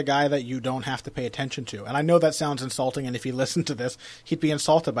strikes you as a guy that you don't have to pay attention to. And I know that sounds insulting, and if he listened to this, he'd be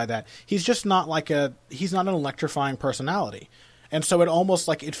insulted by that. He's just not he's not an electrifying personality. And so it almost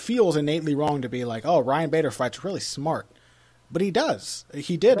it feels innately wrong to be like, oh, Ryan Bader fights really smart. But he does.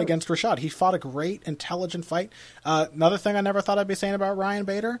 He did against Rashad. He fought a great, intelligent fight. Another thing I never thought I'd be saying about Ryan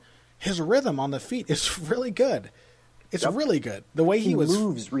Bader, his rhythm on the feet is really good. It's really good. The way he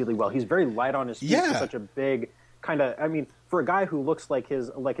moves really well. He's very light on his feet. Yeah. For such a big kind of. I mean, for a guy who looks like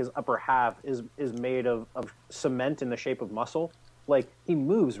his upper half is made of cement in the shape of muscle. Like, he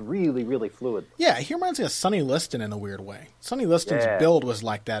moves really, really fluid. Yeah, he reminds me of Sonny Liston in a weird way. Sonny Liston's build was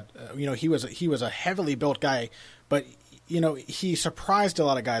like that. He was a heavily built guy, but he surprised a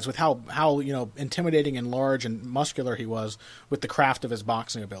lot of guys with how intimidating and large and muscular he was with the craft of his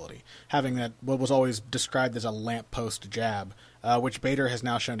boxing ability, having that what was always described as a lamppost jab, which Bader has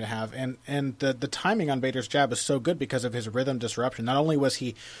now shown to have. And the timing on Bader's jab is so good because of his rhythm disruption. Not only was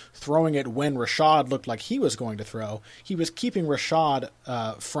he throwing it when Rashad looked like he was going to throw, he was keeping Rashad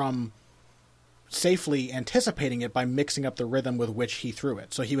from safely anticipating it by mixing up the rhythm with which he threw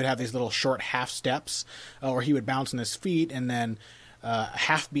it. So he would have these little short half steps, or he would bounce on his feet and then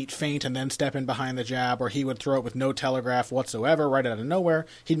half beat feint and then step in behind the jab, or he would throw it with no telegraph whatsoever right out of nowhere.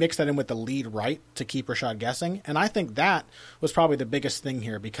 He'd mix that in with the lead right to keep Rashad guessing. And I think that was probably the biggest thing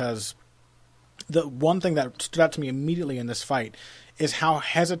here, because the one thing that stood out to me immediately in this fight is how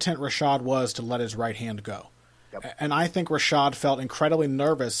hesitant Rashad was to let his right hand go. Yep. And I think Rashad felt incredibly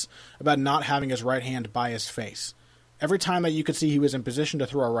nervous about not having his right hand by his face. Every time that you could see he was in position to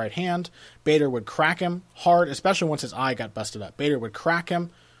throw a right hand, Bader would crack him hard, especially once his eye got busted up. Bader would crack him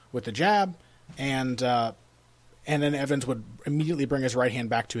with the jab, and then Evans would immediately bring his right hand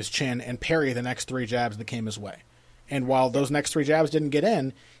back to his chin and parry the next 3 jabs that came his way. And while those next 3 jabs didn't get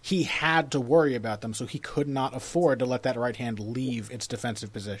in, he had to worry about them, so he could not afford to let that right hand leave its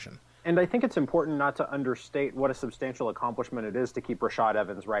defensive position. And I think it's important not to understate what a substantial accomplishment it is to keep Rashad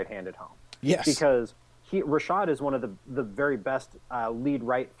Evans right-handed home. Yes. Because Rashad is one of the very best lead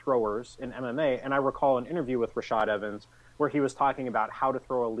right throwers in MMA, and I recall an interview with Rashad Evans where he was talking about how to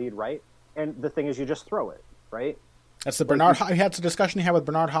throw a lead right, and the thing is you just throw it, right? That's the Bernard. He had the discussion he had with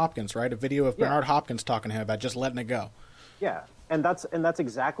Bernard Hopkins, right? A video of Bernard Hopkins talking to him about just letting it go. Yeah, and that's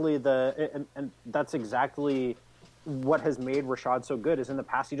exactly that's exactly what has made Rashad so good. Is in the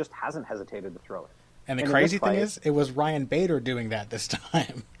past he just hasn't hesitated to throw it. And the crazy thing is, it was Ryan Bader doing that this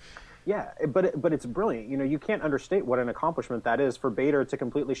time. Yeah, but it's brilliant. You can't understate what an accomplishment that is for Bader to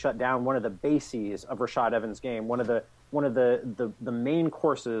completely shut down one of the bases of Rashad Evans' game, one of the main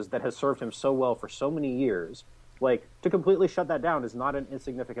courses that has served him so well for so many years. Like, to completely shut that down is not an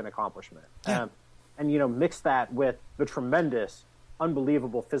insignificant accomplishment. Yeah. And mix that with the tremendous,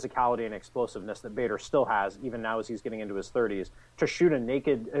 unbelievable physicality and explosiveness that Bader still has, even now as he's getting into his 30s, to shoot a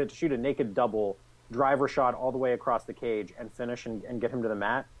naked double, drive Rashad all the way across the cage, and finish and get him to the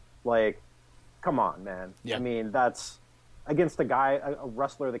mat. Like, come on, man. Yeah. I mean, that's against a guy, a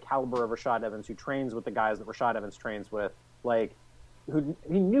wrestler the caliber of Rashad Evans, who trains with the guys that Rashad Evans trains with, like, who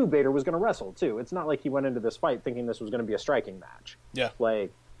he knew Bader was going to wrestle too. It's not like he went into this fight thinking this was going to be a striking match. Yeah.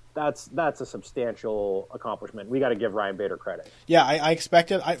 Like, that's a substantial accomplishment. We got to give Ryan Bader credit. Yeah, I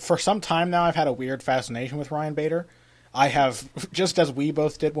expected. For some time now, I've had a weird fascination with Ryan Bader. I have, just as we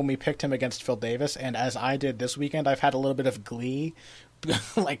both did when we picked him against Phil Davis, and as I did this weekend, I've had a little bit of glee,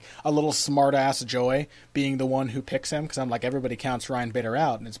 like a little smart-ass joy being the one who picks him, because I'm like, everybody counts Ryan Bader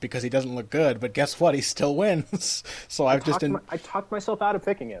out, and it's because he doesn't look good, but guess what? He still wins. So I talked myself out of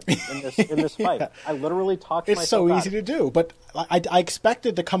picking him in this fight. Yeah. I literally talked myself out. It's so easy to do, but I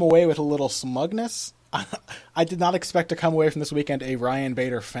expected to come away with a little smugness. I did not expect to come away from this weekend a Ryan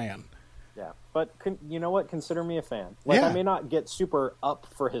Bader fan. Yeah, but you know what? Consider me a fan. Like, I may not get super up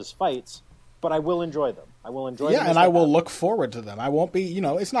for his fights, but I will enjoy them. I will enjoy them. Yeah, and I will look forward to them. I won't be,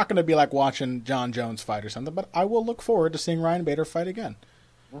 it's not going to be like watching John Jones fight or something, but I will look forward to seeing Ryan Bader fight again.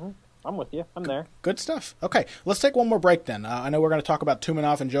 Mm-hmm. I'm with you. I'm there. Good stuff. Okay, let's take one more break then. I know we're going to talk about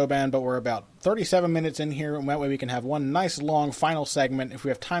Tumenov and Joban, but we're about 37 minutes in here, and that way we can have one nice long final segment. If we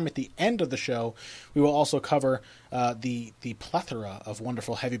have time at the end of the show, we will also cover the plethora of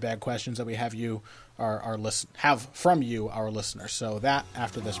wonderful heavy bag questions that we have from you, our listeners. So that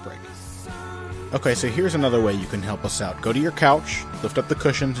after this break. Okay, so here's another way you can help us out. Go to your couch, lift up the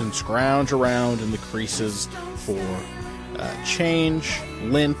cushions, and scrounge around in the creases for change,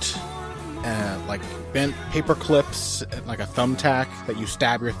 lint, like bent paper clips, like a thumbtack that you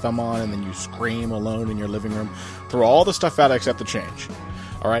stab your thumb on and then you scream alone in your living room. Throw all the stuff out except the change.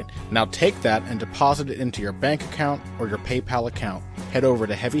 All right, now take that and deposit it into your bank account or your PayPal account. Head over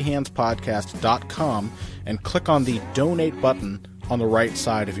to heavyhandspodcast.com and click on the donate button on the right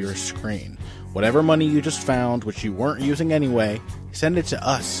side of your screen. Whatever money you just found, which you weren't using anyway, send it to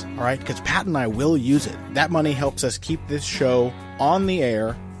us, all right? Because Pat and I will use it. That money helps us keep this show on the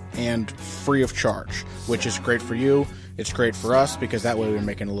air and free of charge, which is great for you. It's great for us because that way we're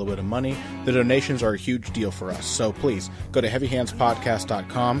making a little bit of money. The donations are a huge deal for us. So please go to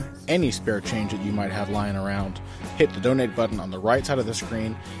heavyhandspodcast.com. Any spare change that you might have lying around, hit the donate button on the right side of the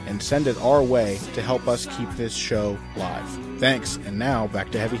screen and send it our way to help us keep this show live. Thanks. And now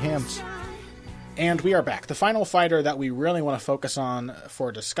back to Heavy Hands. And we are back. The final fighter that we really want to focus on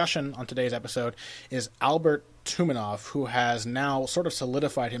for discussion on today's episode is Albert Tumenov, who has now sort of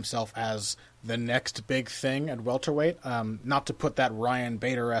solidified himself as the next big thing at welterweight. Not to put that Ryan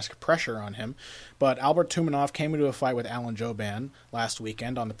Bader-esque pressure on him, but Albert Tumenov came into a fight with Alan Jouban last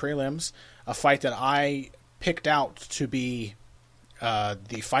weekend on the prelims, a fight that I picked out to be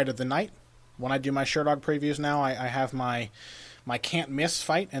the fight of the night. When I do my Sherdog previews now, I have my can't miss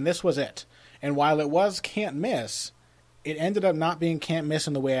fight, and this was it. And while it was can't miss, it ended up not being can't miss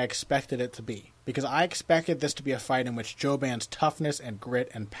in the way I expected it to be. Because I expected this to be a fight in which Jouban's toughness and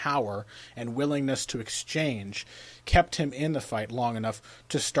grit and power and willingness to exchange kept him in the fight long enough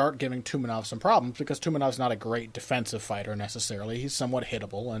to start giving Tumenov some problems, because Tumenov's not a great defensive fighter necessarily. He's somewhat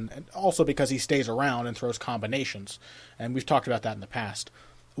hittable, and also because he stays around and throws combinations. And we've talked about that in the past.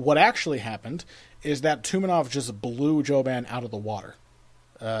 What actually happened is that Tumenov just blew Jouban out of the water.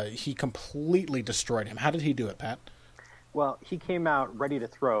 He completely destroyed him. How did he do it, Pat? Well, he came out ready to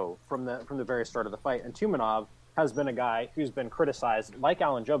throw from the very start of the fight, and Tumenov has been a guy who's been criticized, like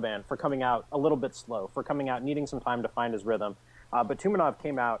Alan Jouban, for coming out a little bit slow, for coming out needing some time to find his rhythm. But Tumenov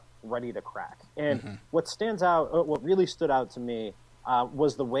came out ready to crack. And what really stood out to me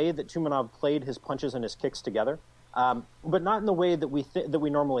was the way that Tumenov played his punches and his kicks together. But not in the way that we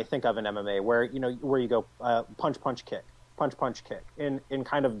normally think of in MMA, where you go punch kick, punch kick, in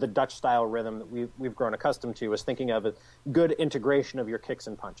kind of the Dutch style rhythm that we've grown accustomed to, is thinking of a good integration of your kicks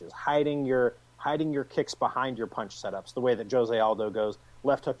and punches, hiding your kicks behind your punch setups, the way that Jose Aldo goes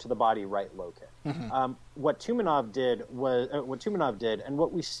left hook to the body, right low kick. What Tumenov did, and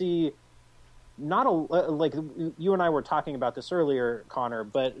what we see, like you and I were talking about this earlier, Connor,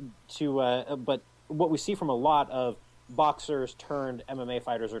 but what we see from a lot of boxers turned MMA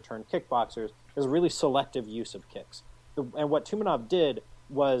fighters or turned kickboxers is really selective use of kicks. And what Tumenov did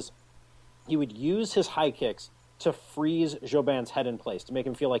was he would use his high kicks to freeze Jouban's head in place, to make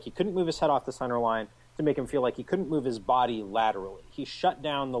him feel like he couldn't move his head off the center line, to make him feel like he couldn't move his body laterally. He shut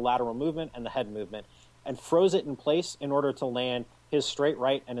down the lateral movement and the head movement and froze it in place in order to land his straight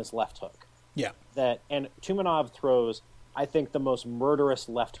right and his left hook. Yeah. And Tumenov throws, I think, the most murderous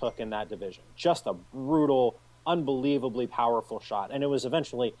left hook in that division. Just a brutal, unbelievably powerful shot. And it was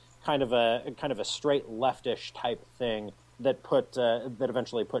eventually kind of a straight leftish type thing that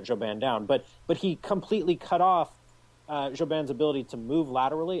eventually put Jouban down. But he completely cut off Jouban's ability to move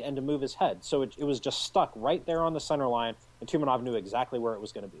laterally and to move his head. So it was just stuck right there on the center line, and Tumenov knew exactly where it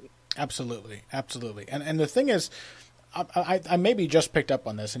was going to be. Absolutely. And the thing is, I maybe just picked up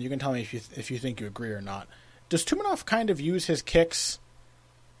on this, and you can tell me if you think you agree or not. Does Tumenov kind of use his kicks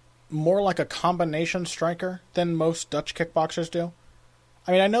more like a combination striker than most Dutch kickboxers do?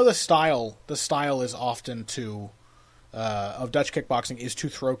 I mean, I know the style is often of Dutch kickboxing is to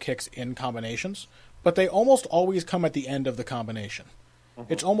throw kicks in combinations, but they almost always come at the end of the combination.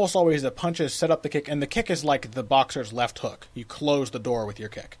 It's almost always the punches set up the kick, and the kick is like the boxer's left hook. You close the door with your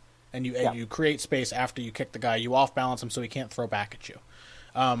kick, and you create space after you kick the guy. You off-balance him so he can't throw back at you.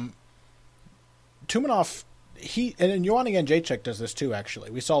 Tumenov, and Joanna Jędrzejczyk does this too,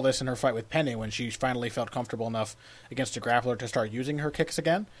 actually. We saw this in her fight with Penny when she finally felt comfortable enough against a grappler to start using her kicks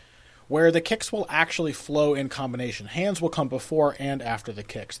again, where the kicks will actually flow in combination. Hands will come before and after the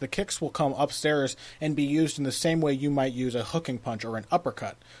kicks. The kicks will come upstairs and be used in the same way you might use a hooking punch or an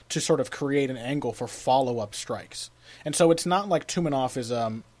uppercut to sort of create an angle for follow-up strikes. And so it's not like Tumenov is...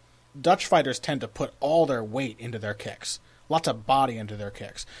 Dutch fighters tend to put all their weight into their kicks. Lots of body into their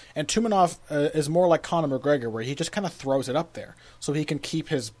kicks. And Tumenov is more like Conor McGregor, where he just kind of throws it up there so he can keep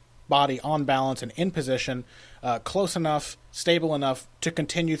his body on balance and in position, close enough, stable enough to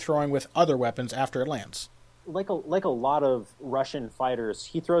continue throwing with other weapons after it lands. Like a lot of Russian fighters,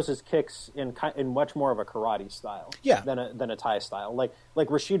 he throws his kicks in much more of a karate style than a Thai style.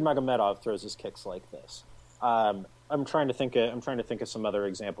 Like Rashid Magomedov throws his kicks like this. I'm trying to think of some other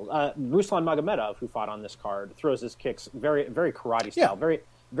examples. Ruslan Magomedov, who fought on this card, throws his kicks very, very karate style, very,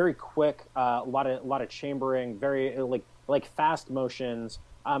 very quick. A lot of chambering, very like fast motions.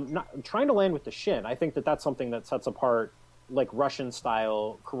 Not trying to land with the shin. I think that's something that sets apart like Russian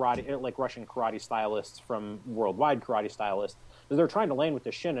style karate, like Russian karate stylists from worldwide karate stylists. They're trying to land with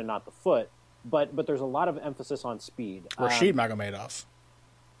the shin and not the foot. But there's a lot of emphasis on speed. Rashid Magomedov.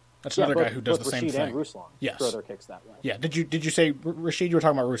 That's another guy who does the same Rashid thing. And Ruslan throw their kicks that way. Yeah. Did you say Rashid? You were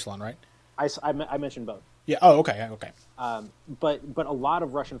talking about Ruslan, right? I mentioned both. Yeah. Oh, okay. Okay. But a lot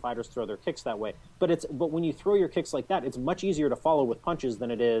of Russian fighters throw their kicks that way. But when you throw your kicks like that, it's much easier to follow with punches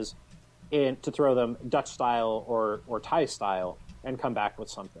than it is to throw them Dutch style or Thai style and come back with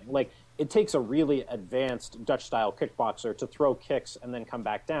something. Like, it takes a really advanced Dutch style kickboxer to throw kicks and then come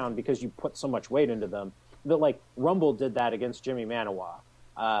back down because you put so much weight into them. That, like, Rumble did that against Jimmy Manawa.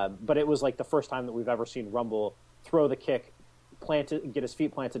 But it was like the first time that we've ever seen Rumble throw the kick, get his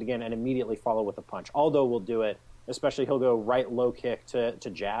feet planted again, and immediately follow with a punch. Aldo will do it, especially he'll go right low kick to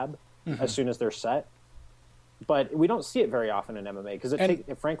jab as soon as they're set. But we don't see it very often in MMA because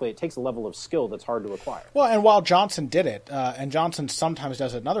frankly, it takes a level of skill that's hard to acquire. Well, and while Johnson did it, and Johnson sometimes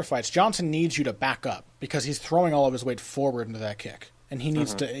does it in other fights, Johnson needs you to back up because he's throwing all of his weight forward into that kick. And he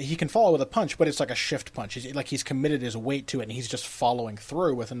needs to. He can follow with a punch, but it's like a shift punch. He's committed his weight to it, and he's just following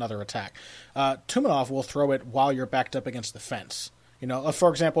through with another attack. Tumenov will throw it while you're backed up against the fence. You know, for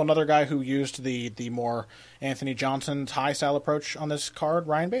example, another guy who used the more Anthony Johnson Thai style approach on this card,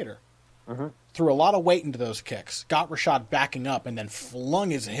 Ryan Bader, threw a lot of weight into those kicks, got Rashad backing up, and then flung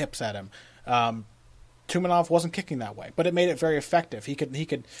his hips at him. Tumenov wasn't kicking that way, but it made it very effective. He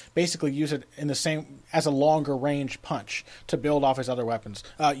could basically use it in the same as a longer range punch to build off his other weapons.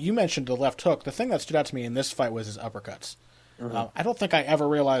 You mentioned the left hook. The thing that stood out to me in this fight was his uppercuts. I don't think I ever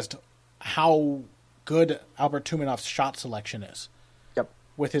realized how good Albert Tumenov's shot selection is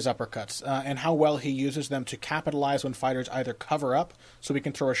with his uppercuts, and how well he uses them to capitalize when fighters either cover up so he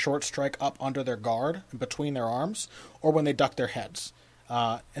can throw a short strike up under their guard and between their arms, or when they duck their heads.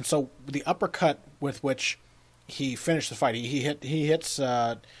 And so the uppercut with which he finished the fight, he hits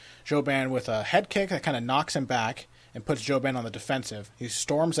Joban with a head kick that kind of knocks him back and puts Joban on the defensive. He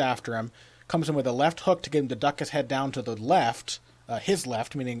storms after him, comes in with a left hook to get him to duck his head down to the left, his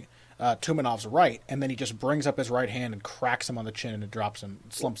left, meaning Tumenov's right, and then he just brings up his right hand and cracks him on the chin and it drops him,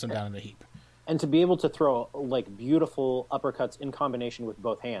 slumps him down in a heap. And to be able to throw like beautiful uppercuts in combination with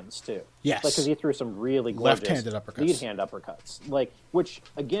both hands too. Yes, like because he threw some really gorgeous left-handed uppercuts, lead hand uppercuts, like which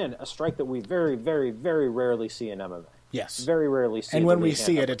again a strike that we very, very, very rarely see in MMA. Yes, very rarely see. And when we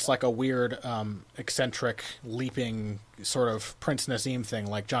see it, it's like a weird, eccentric, leaping sort of Prince Naseem thing,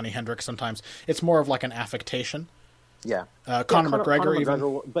 like Johnny Hendricks. Sometimes it's more of like an affectation. Yeah, Conor McGregor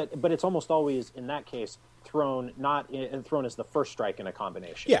even, but it's almost always in that case thrown as the first strike in a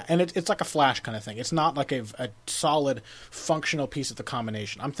combination. Yeah, and it's like a flash kind of thing. It's not like a solid functional piece of the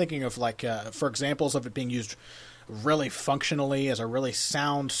combination. I'm thinking of like for examples of it being used really functionally as a really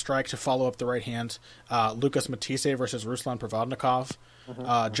sound strike to follow up the right hand. Lucas Matisse versus Ruslan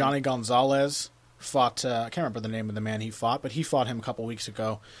Provodnikov. Johnny Gonzalez fought, I can't remember the name of the man he fought, but he fought him a couple weeks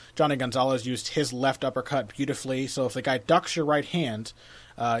ago. Johnny Gonzalez used his left uppercut beautifully, so if the guy ducks your right hand,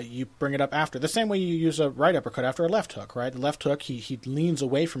 you bring it up after. The same way you use a right uppercut after a left hook, right? The left hook, he leans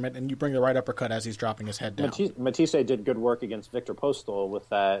away from it, and you bring the right uppercut as he's dropping his head down. Matisse did good work against Victor Postal with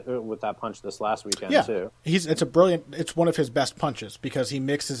that punch this last weekend, too. It's one of his best punches, because he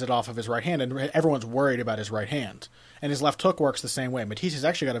mixes it off of his right hand, and everyone's worried about his right hand. And his left hook works the same way. Matisse's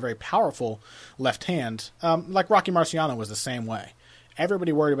actually got a very powerful left hand, like Rocky Marciano was the same way.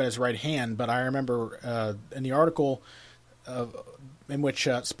 Everybody worried about his right hand, but I remember in the article in which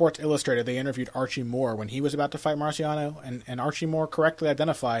Sports Illustrated, they interviewed Archie Moore when he was about to fight Marciano, and Archie Moore correctly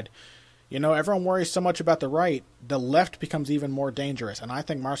identified, everyone worries so much about the right, the left becomes even more dangerous, and I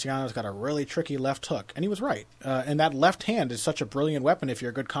think Marciano's got a really tricky left hook, and he was right. And that left hand is such a brilliant weapon if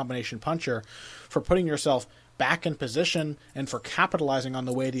you're a good combination puncher for putting yourself back in position and for capitalizing on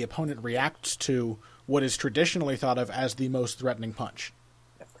the way the opponent reacts to what is traditionally thought of as the most threatening punch.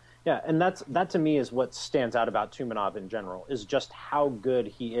 Yeah, and that to me is what stands out about Tumenov in general, is just how good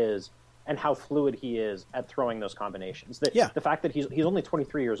he is and how fluid he is at throwing those combinations. The fact that he's only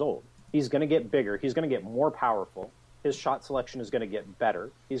 23 years old. He's going to get bigger. He's going to get more powerful. His shot selection is going to get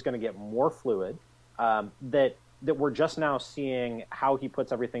better. He's going to get more fluid. That we're just now seeing how he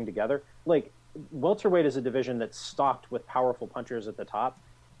puts everything together. Like, welterweight is a division that's stocked with powerful punchers at the top.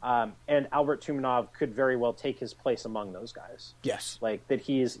 And Albert Tumenov could very well take his place among those guys. Yes, like that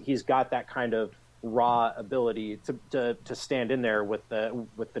he's got that kind of raw ability to stand in there with the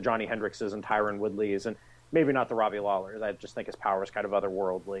Johnny Hendrickses and Tyron Woodleys, and maybe not the Robbie Lawlers. I just think his power is kind of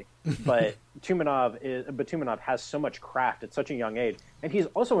otherworldly. But Tumenov has so much craft at such a young age, and he's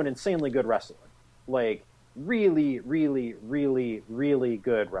also an insanely good wrestler. Like really, really, really, really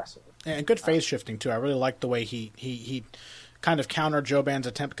good wrestler. And good phase shifting too. I really like the way he kind of countered Joban's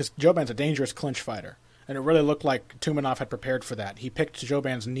attempt, because Joban's a dangerous clinch fighter, and it really looked like Tumenov had prepared for that. He picked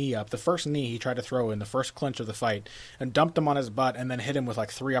Joban's knee up, the first knee he tried to throw in the first clinch of the fight, and dumped him on his butt, and then hit him with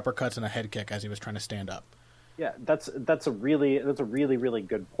like 3 uppercuts and a head kick as he was trying to stand up. Yeah, that's a really, really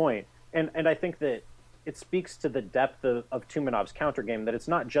good point. And I think that it speaks to the depth of Tumenov's counter game, that it's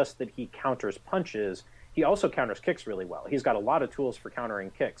not just that he counters punches, he also counters kicks really well. He's got a lot of tools for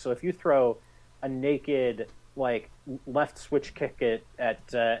countering kicks. So if you throw a naked like left switch kick at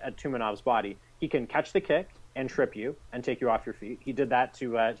Tumenov's body, he can catch the kick and trip you and take you off your feet. He did that to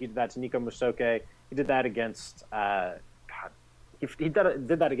Nico Musoke. He did that against he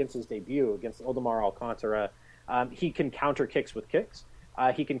did that against his debut against Oldemar Alcantara. He can counter kicks with kicks.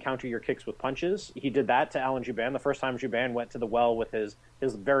 He can counter your kicks with punches. He did that to Alan Juban. The first time Juban went to the well with his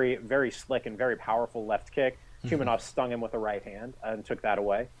very, very slick and very powerful left kick, Tumenov stung him with a right hand and took that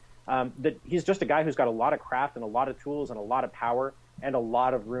away. That he's just a guy who's got a lot of craft and a lot of tools and a lot of power and a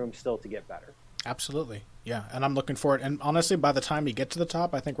lot of room still to get better. Absolutely, yeah. And I'm looking forward. And honestly, by the time he gets to the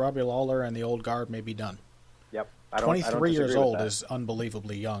top, I think Robbie Lawler and the old guard may be done. Yep. 23 years old is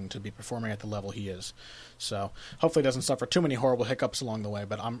unbelievably young to be performing at the level he is. So hopefully he doesn't suffer too many horrible hiccups along the way,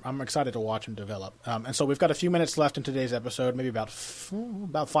 but I'm excited to watch him develop. And so we've got a few minutes left in today's episode, maybe about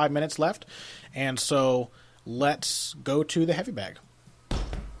 5 minutes left. And so let's go to the heavy bag.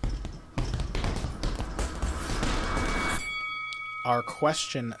 Our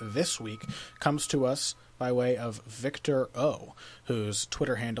question this week comes to us by way of Victor O, whose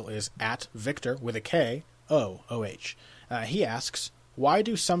Twitter handle is @Victor with a K, O-O-H. He asks, why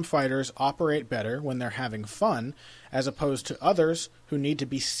do some fighters operate better when they're having fun as opposed to others who need to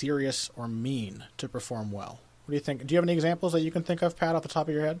be serious or mean to perform well? What do you think? Do you have any examples that you can think of, Pat, off the top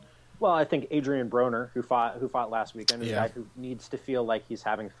of your head? Well, I think Adrian Broner, who fought last weekend, is a guy who needs to feel like he's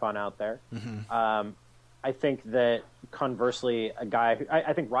having fun out there. Mm-hmm. I think that conversely, a guy who,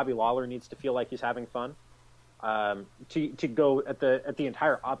 I think Robbie Lawler needs to feel like he's having fun. To go at the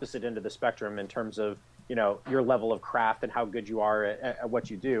entire opposite end of the spectrum in terms of your level of craft and how good you are at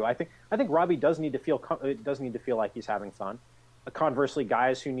what you do. I think Robbie does need to feel like he's having fun. Conversely,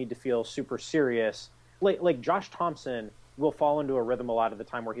 guys who need to feel super serious, like Josh Thompson, will fall into a rhythm a lot of the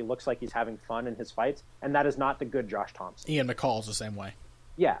time where he looks like he's having fun in his fights, and that is not the good Josh Thompson. Ian McCall's the same way.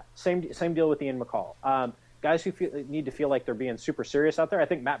 Yeah, same deal with Ian McCall. Guys who need to feel like they're being super serious out there. I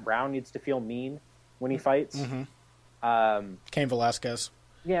think Matt Brown needs to feel mean when he fights. Mm-hmm. Cain Velasquez.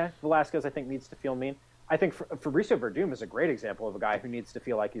 Yeah, Velasquez I think needs to feel mean. I think Fabricio Verdum is a great example of a guy who needs to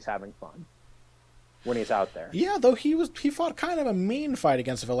feel like he's having fun when he's out there. Yeah, though he fought kind of a mean fight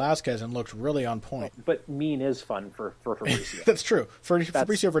against Velasquez and looked really on point. But mean is fun for Fabricio. That's true.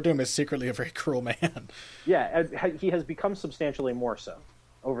 Fabricio Verdum is secretly a very cruel man. Yeah, he has become substantially more so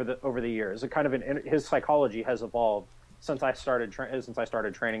over the years. His psychology has evolved since I started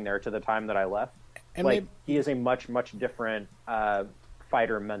training there to the time that I left. And he is a much different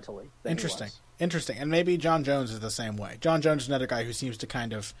fighter mentally than he was. Interesting. And maybe John Jones is the same way. John Jones is another guy who seems to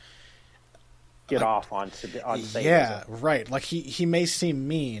kind of get off on sadism. Yeah, right. Like he may seem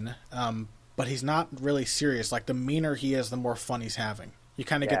mean, but he's not really serious. Like the meaner he is, the more fun he's having. You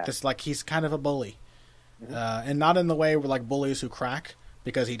kind of get this, like he's kind of a bully. Mm-hmm. And not in the way where like bullies who crack,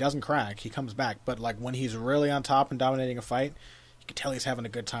 because he doesn't crack, he comes back. But like when he's really on top and dominating a fight, you can tell he's having a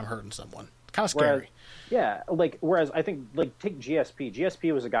good time hurting someone. Kind of scary. Whereas I think take GSP.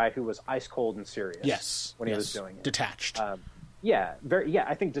 GSP was a guy who was ice cold and serious. When he was doing it. Detached. I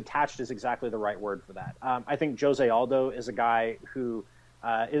think detached is exactly the right word for that. I think Jose Aldo is a guy who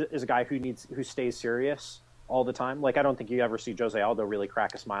who stays serious all the time. Like I don't think you ever see Jose Aldo really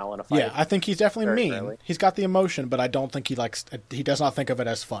crack a smile in a fight. Yeah, I think he's definitely mean. Rarely. He's got the emotion, but I don't think he does not think of it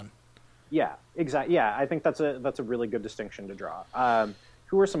as fun. Yeah, exactly. Yeah, I think that's a really good distinction to draw.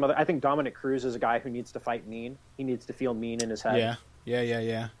 Who are some other? I think Dominic Cruz is a guy who needs to fight mean. He needs to feel mean in his head.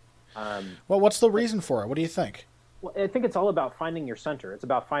 Yeah. Well, what's the reason for it? What do you think? Well, I think it's all about finding your center. It's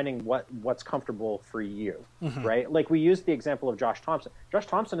about finding what's comfortable for you, right? Like we used the example of Josh Thompson. Josh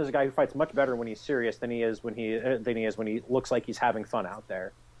Thompson is a guy who fights much better when he's serious than he is when he looks like he's having fun out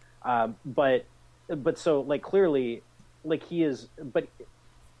there. But so like clearly, like he is. But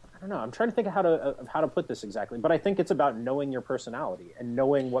I don't know. I'm trying to think of how to put this exactly. But I think it's about knowing your personality and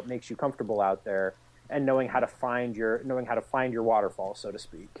knowing what makes you comfortable out there, and knowing how to find your waterfall, so to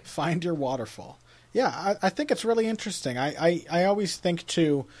speak. Find your waterfall. Yeah, I think it's really interesting. I always think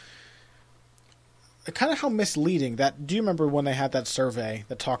too, kind of how misleading that. Do you remember when they had that survey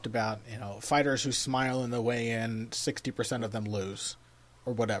that talked about fighters who smile in the weigh-in, 60% of them lose,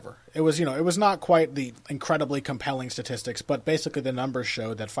 or whatever? It was it was not quite the incredibly compelling statistics, but basically the numbers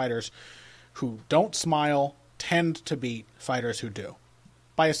showed that fighters who don't smile tend to beat fighters who do,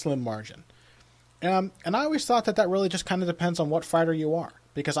 by a slim margin. And I always thought that really just kind of depends on what fighter you are.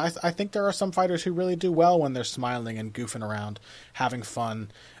 Because I think there are some fighters who really do well when they're smiling and goofing around, having fun.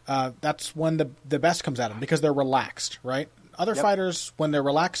 That's when the best comes out of them, because they're relaxed, right? Other fighters, when they're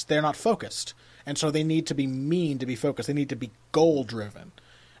relaxed, they're not focused. And so they need to be mean to be focused. They need to be goal-driven.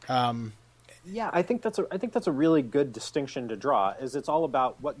 Yeah, I think that's a really good distinction to draw. Is it's all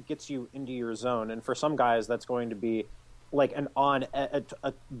about what gets you into your zone, and for some guys that's going to be like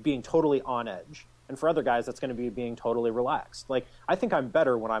being totally on edge, and for other guys that's going to be being totally relaxed. Like I think I'm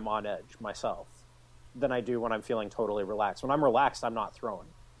better when I'm on edge myself than I do when I'm feeling totally relaxed. When I'm relaxed, I'm not throwing.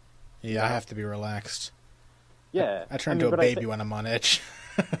 Yeah, I have to be relaxed. Yeah, I turn into a baby when I'm on edge.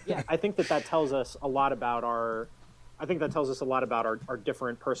 Yeah, I think that tells us a lot about our. I think that tells us a lot about our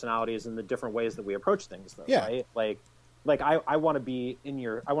different personalities and the different ways that we approach things, though. Yeah. Right? Like I want to be in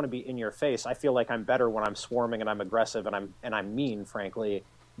your face. I feel like I'm better when I'm swarming and I'm aggressive and I'm mean, frankly,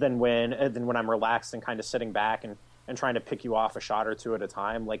 than when I'm relaxed and kind of sitting back and trying to pick you off a shot or two at a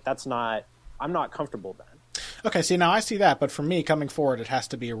time. Like I'm not comfortable then. Okay, see, now I see that, but for me, coming forward, it has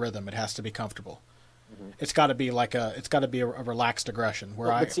to be a rhythm. It has to be comfortable. Mm-hmm. It's got to be a relaxed aggression.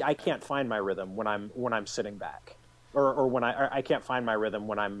 But see, I can't find my rhythm when I'm sitting back. Or when I can't find my rhythm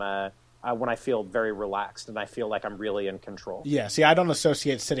when I feel very relaxed and I feel like I'm really in control. Yeah, see, I don't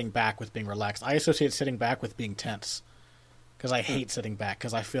associate sitting back with being relaxed. I associate sitting back with being tense because I hate sitting back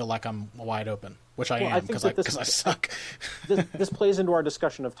because I feel like I'm wide open, which I am because I suck. This plays into our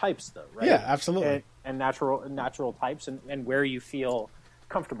discussion of types, though, right? Yeah, absolutely. And natural types and where you feel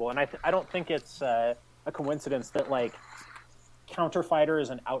comfortable. And I don't think it's a coincidence that like counter fighters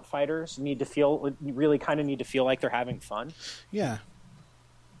and out fighters need to feel like they're having fun. Yeah.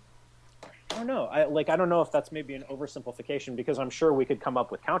 I don't know. I don't know if that's maybe an oversimplification because I'm sure we could come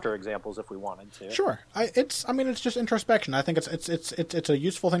up with counter examples if we wanted to. Sure. It's just introspection. I think it's a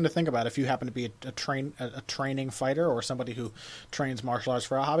useful thing to think about if you happen to be a training fighter or somebody who trains martial arts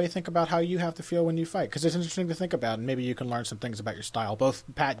for a hobby. Think about how you have to feel when you fight because it's interesting to think about, and maybe you can learn some things about your style. Both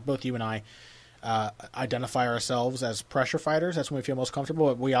you and I identify ourselves as pressure fighters. That's when we feel most comfortable.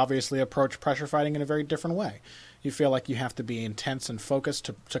 But we obviously approach pressure fighting in a very different way. You feel like you have to be intense and focused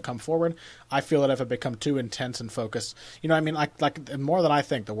to come forward. I feel that if I become too intense and focused, like the more than I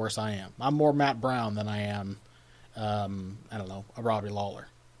think, the worse I am. I'm more Matt Brown than I am, I don't know, a Robbie Lawler.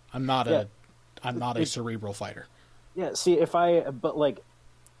 I'm not a cerebral fighter. Yeah. See,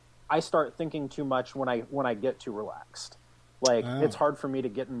 I start thinking too much when I get too relaxed. It's hard for me to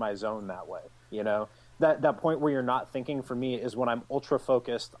get in my zone that way. You know, that point where you're not thinking for me is when I'm ultra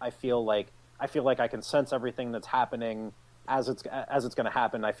focused. I feel like I can sense everything that's happening as it's going to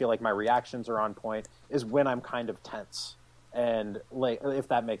happen. I feel like my reactions are on point is when I'm kind of tense. And if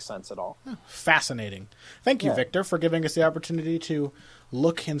that makes sense at all. Fascinating. Thank you, Victor, for giving us the opportunity to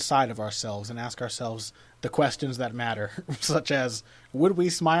look inside of ourselves and ask ourselves the questions that matter, such as, would we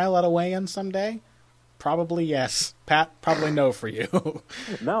smile at a weigh-in someday? Probably yes. Pat, probably no for you.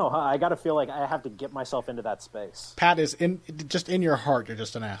 No, I got to feel like I have to get myself into that space. Pat is in your heart. You're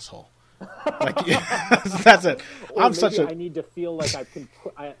just an asshole. That's it. I need to feel like I can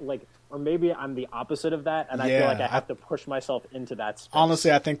or maybe I'm the opposite of that, and I feel like I have to push myself into that space. Honestly,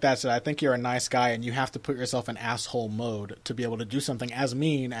 I think that's it. I think you're a nice guy, and you have to put yourself in asshole mode to be able to do something as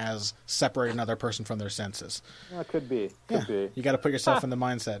mean as separate another person from their senses. Yeah, could be. You got to put yourself in the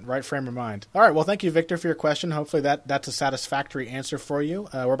mindset, right frame of mind. All right, well, thank you, Victor, for your question. Hopefully that's a satisfactory answer for you.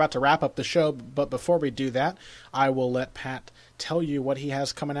 We're about to wrap up the show, but before we do that, I will let Pat tell you what he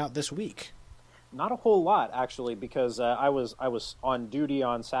has coming out this week. Not a whole lot, actually, because I was on duty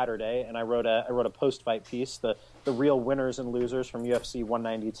on Saturday, and I wrote a post-fight piece, the real winners and losers from UFC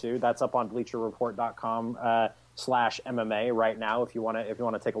 192. That's up on BleacherReport.com/MMA right now if you want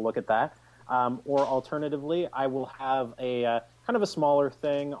to take a look at that. Or alternatively, I will have a kind of a smaller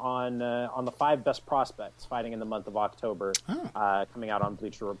thing on the 5 best prospects fighting in the month of October, coming out on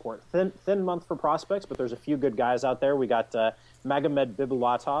Bleacher Report. Thin month for prospects, but there's a few good guys out there. We got Magomed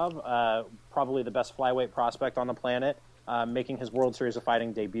Bibulatov, probably the best flyweight prospect on the planet, making his World Series of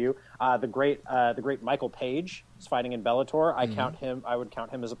Fighting debut. The great Michael Page is fighting in Bellator. I would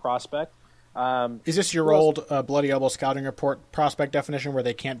count him as a prospect. Is this your old Bloody Elbow scouting report prospect definition where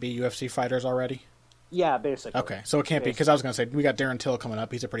they can't be UFC fighters already? Yeah, basically. Okay, so it can't be, because I was going to say, we got Darren Till coming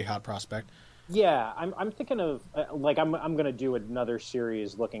up. He's a pretty hot prospect. Yeah, I'm thinking of, I'm going to do another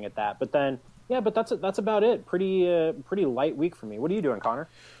series looking at that. But then, but that's about it. Pretty light week for me. What are you doing, Connor?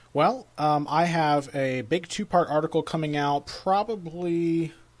 Well, I have a big 2-part article coming out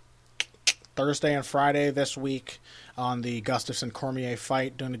probably Thursday and Friday this week on the Gustafsson-Cormier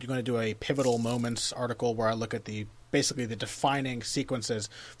fight. Going to do a pivotal moments article where I look at the basically the defining sequences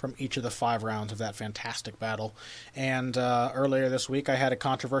from each of the 5 rounds of that fantastic battle. And earlier this week, I had a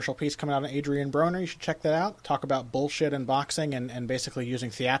controversial piece coming out of Adrian Broner. You should check that out. Talk about bullshit in boxing and basically using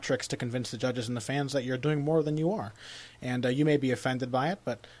theatrics to convince the judges and the fans that you're doing more than you are. And you may be offended by it,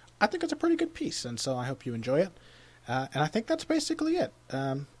 but I think it's a pretty good piece, and so I hope you enjoy it. And I think that's basically it.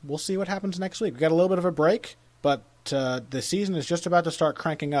 We'll see what happens next week. We got a little bit of a break, but the season is just about to start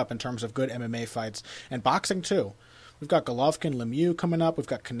cranking up in terms of good MMA fights, and boxing too. We've got Golovkin, Lemieux coming up. We've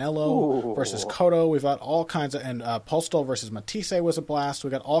got Canelo versus Cotto. We've got all kinds of, and Postol versus Matisse was a blast.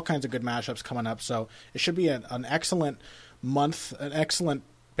 We've got all kinds of good matchups coming up. So it should be an excellent month, an excellent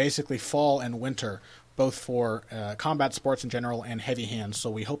basically fall and winter, both for combat sports in general and heavy hands.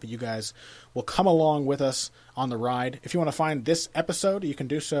 So we hope that you guys will come along with us on the ride. If you want to find this episode, you can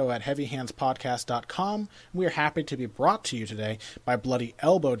do so at heavyhandspodcast.com. We are happy to be brought to you today by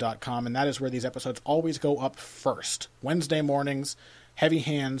bloodyelbow.com, and that is where these episodes always go up first. Wednesday mornings, Heavy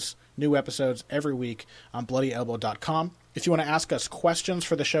Hands, new episodes every week on bloodyelbow.com. If you want to ask us questions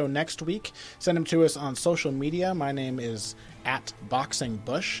for the show next week, send them to us on social media. My name is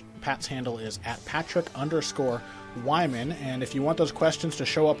 @BoxingBush. Pat's handle is @Patrick_Wyman. And if you want those questions to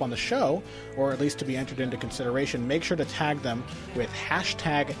show up on the show, or at least to be entered into consideration, make sure to tag them with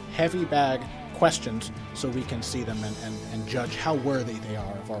 #HeavyBagQuestions so we can see them and judge how worthy they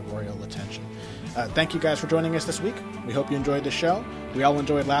are of our royal attention. Thank you guys for joining us this week. We hope you enjoyed the show. We all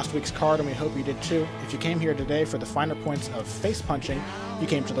enjoyed last week's card, and we hope you did too. If you came here today for the finer points of face punching, you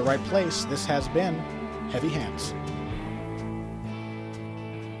came to the right place. This has been Heavy Hands.